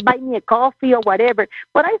like buy me a coffee or whatever.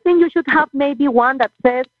 But I think you should have maybe one that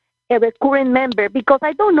says a recurring member, because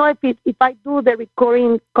I don't know if I do the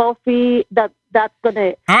recurring coffee that's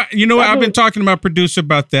gonna. You know what? I've been talking to my producer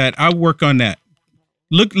about that. I'll work on that.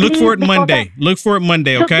 Look for it Monday. Look for it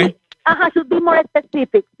Monday, okay? Should be more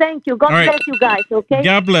specific. Thank you. God bless you guys, okay?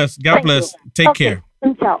 God bless. God bless. Take care.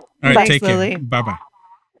 Ciao. All right, Thanks, take Lily. care. Bye-bye.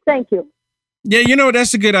 Thank you. Yeah,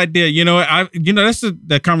 that's a good idea. That's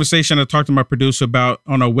the conversation I talked to my producer about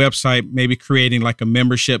on our website, maybe creating like a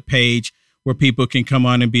membership page where people can come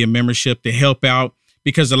on and be a membership to help out,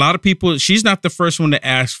 because a lot of people, she's not the first one to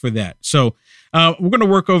ask for that. So we're going to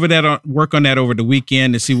work on that over the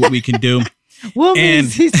weekend to see what we can do. He's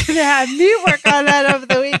going to have me work on that over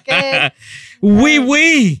the weekend. I'm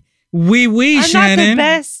not Shannon. the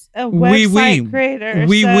best website creator.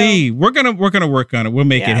 We're gonna work on it. We'll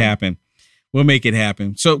make it happen. We'll make it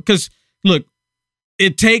happen. So, because look,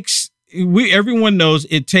 everyone knows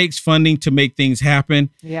it takes funding to make things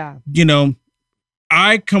happen. Yeah.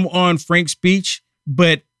 I come on Frank's speech,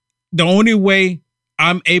 but the only way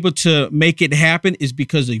I'm able to make it happen is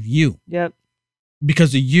because of you. Yep.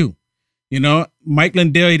 Because of you. Mike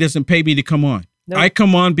Lindell, he doesn't pay me to come on. Nope. I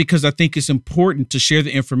come on because I think it's important to share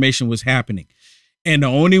the information what's happening. And the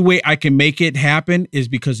only way I can make it happen is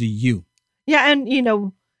because of you. Yeah. And,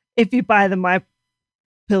 if you buy the My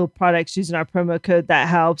Pillow products using our promo code, that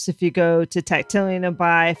helps. If you go to Tactilian and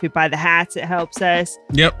if you buy the hats, it helps us.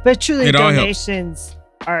 Yep. But truly, it donations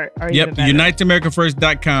are even better.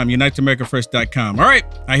 UniteAmericaFirst.com. UniteAmericaFirst.com. All right.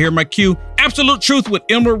 I hear my cue. Absolute Truth with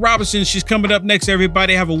Emerald Robinson. She's coming up next,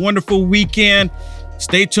 everybody. Have a wonderful weekend.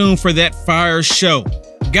 Stay tuned for that fire show.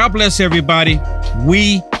 God bless everybody.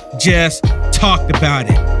 We just talked about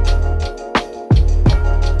it.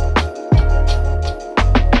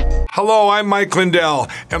 Hello, I'm Mike Lindell,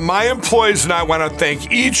 and my employees and I want to thank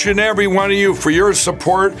each and every one of you for your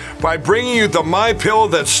support by bringing you the MyPillow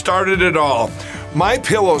that started it all.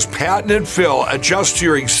 MyPillow's patented fill adjusts to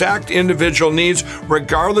your exact individual needs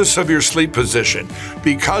regardless of your sleep position.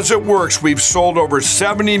 Because it works, we've sold over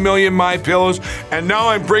 70 million MyPillows, and now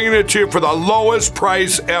I'm bringing it to you for the lowest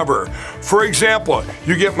price ever. For example,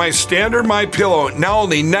 you get my standard MyPillow, now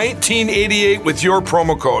only $19.88 with your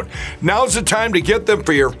promo code. Now's the time to get them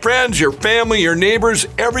for your friends, your family, your neighbors,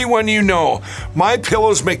 everyone you know.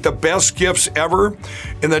 MyPillows make the best gifts ever.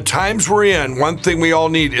 In the times we're in, one thing we all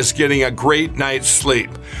need is getting a great night's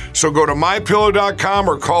sleep. So go to MyPillow.com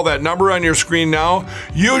or call that number on your screen now.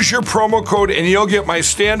 Use your promo code and you'll get my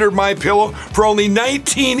standard MyPillow for only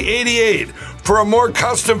 $19.88. For a more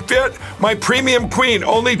custom fit, my Premium Queen,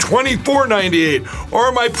 only $24.98.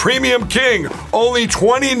 Or my Premium King, only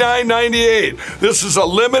 $29.98. This is a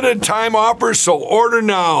limited time offer, so order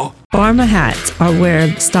now. Barma hats are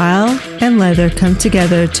where style and leather come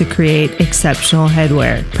together to create exceptional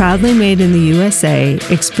headwear. Proudly made in the USA,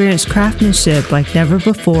 experience craftsmanship like never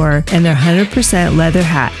before, and they're 100% leather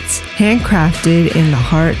hats, handcrafted in the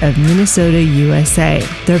heart of Minnesota, USA.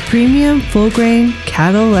 Their premium full-grain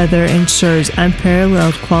cattle leather ensures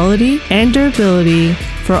unparalleled quality and durability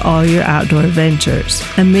for all your outdoor ventures.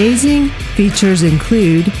 Amazing features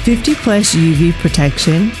include 50 plus UV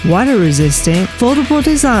protection, water resistant, foldable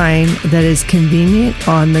design that is convenient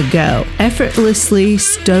on the go. Effortlessly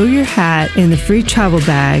stow your hat in the free travel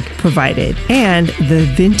bag provided, and the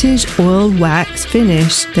vintage oiled wax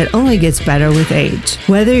finish that only gets better with age.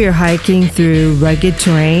 Whether you're hiking through rugged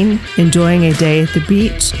terrain, enjoying a day at the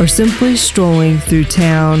beach, or simply strolling through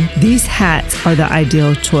town, these hats are the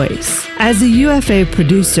ideal choice. As a UFA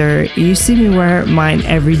producer, you see me wear mine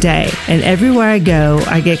every day, and everywhere I go,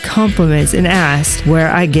 I get compliments and asked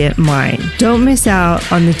where I get mine. Don't miss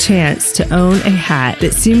out on the chance to own a hat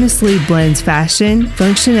that seamlessly blends fashion,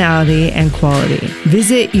 functionality, and quality.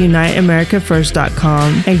 Visit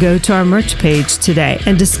UniteAmericaFirst.com and go to our merch page today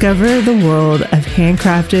and discover the world of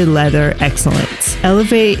handcrafted leather excellence.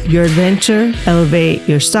 Elevate your adventure, elevate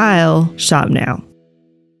your style, shop now.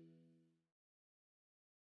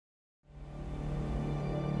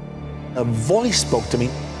 A voice spoke to me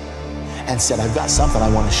and said, I've got something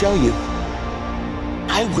I want to show you.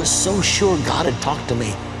 I was so sure God had talked to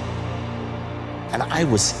me. And I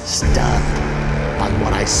was stunned by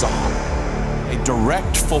what I saw. A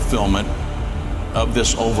direct fulfillment of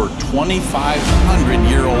this over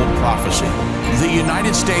 2,500-year-old prophecy. The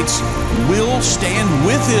United States will stand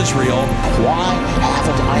with Israel. Why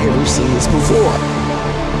haven't I ever seen this before?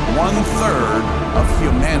 1/3 of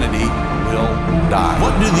humanity will die.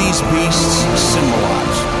 What do these beasts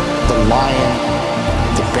symbolize? The lion,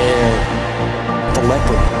 the bear, the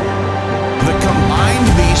leopard. The combined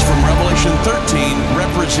beast from Revelation 13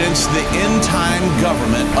 represents the end-time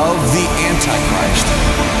government of the Antichrist.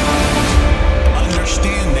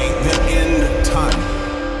 Understanding the end time.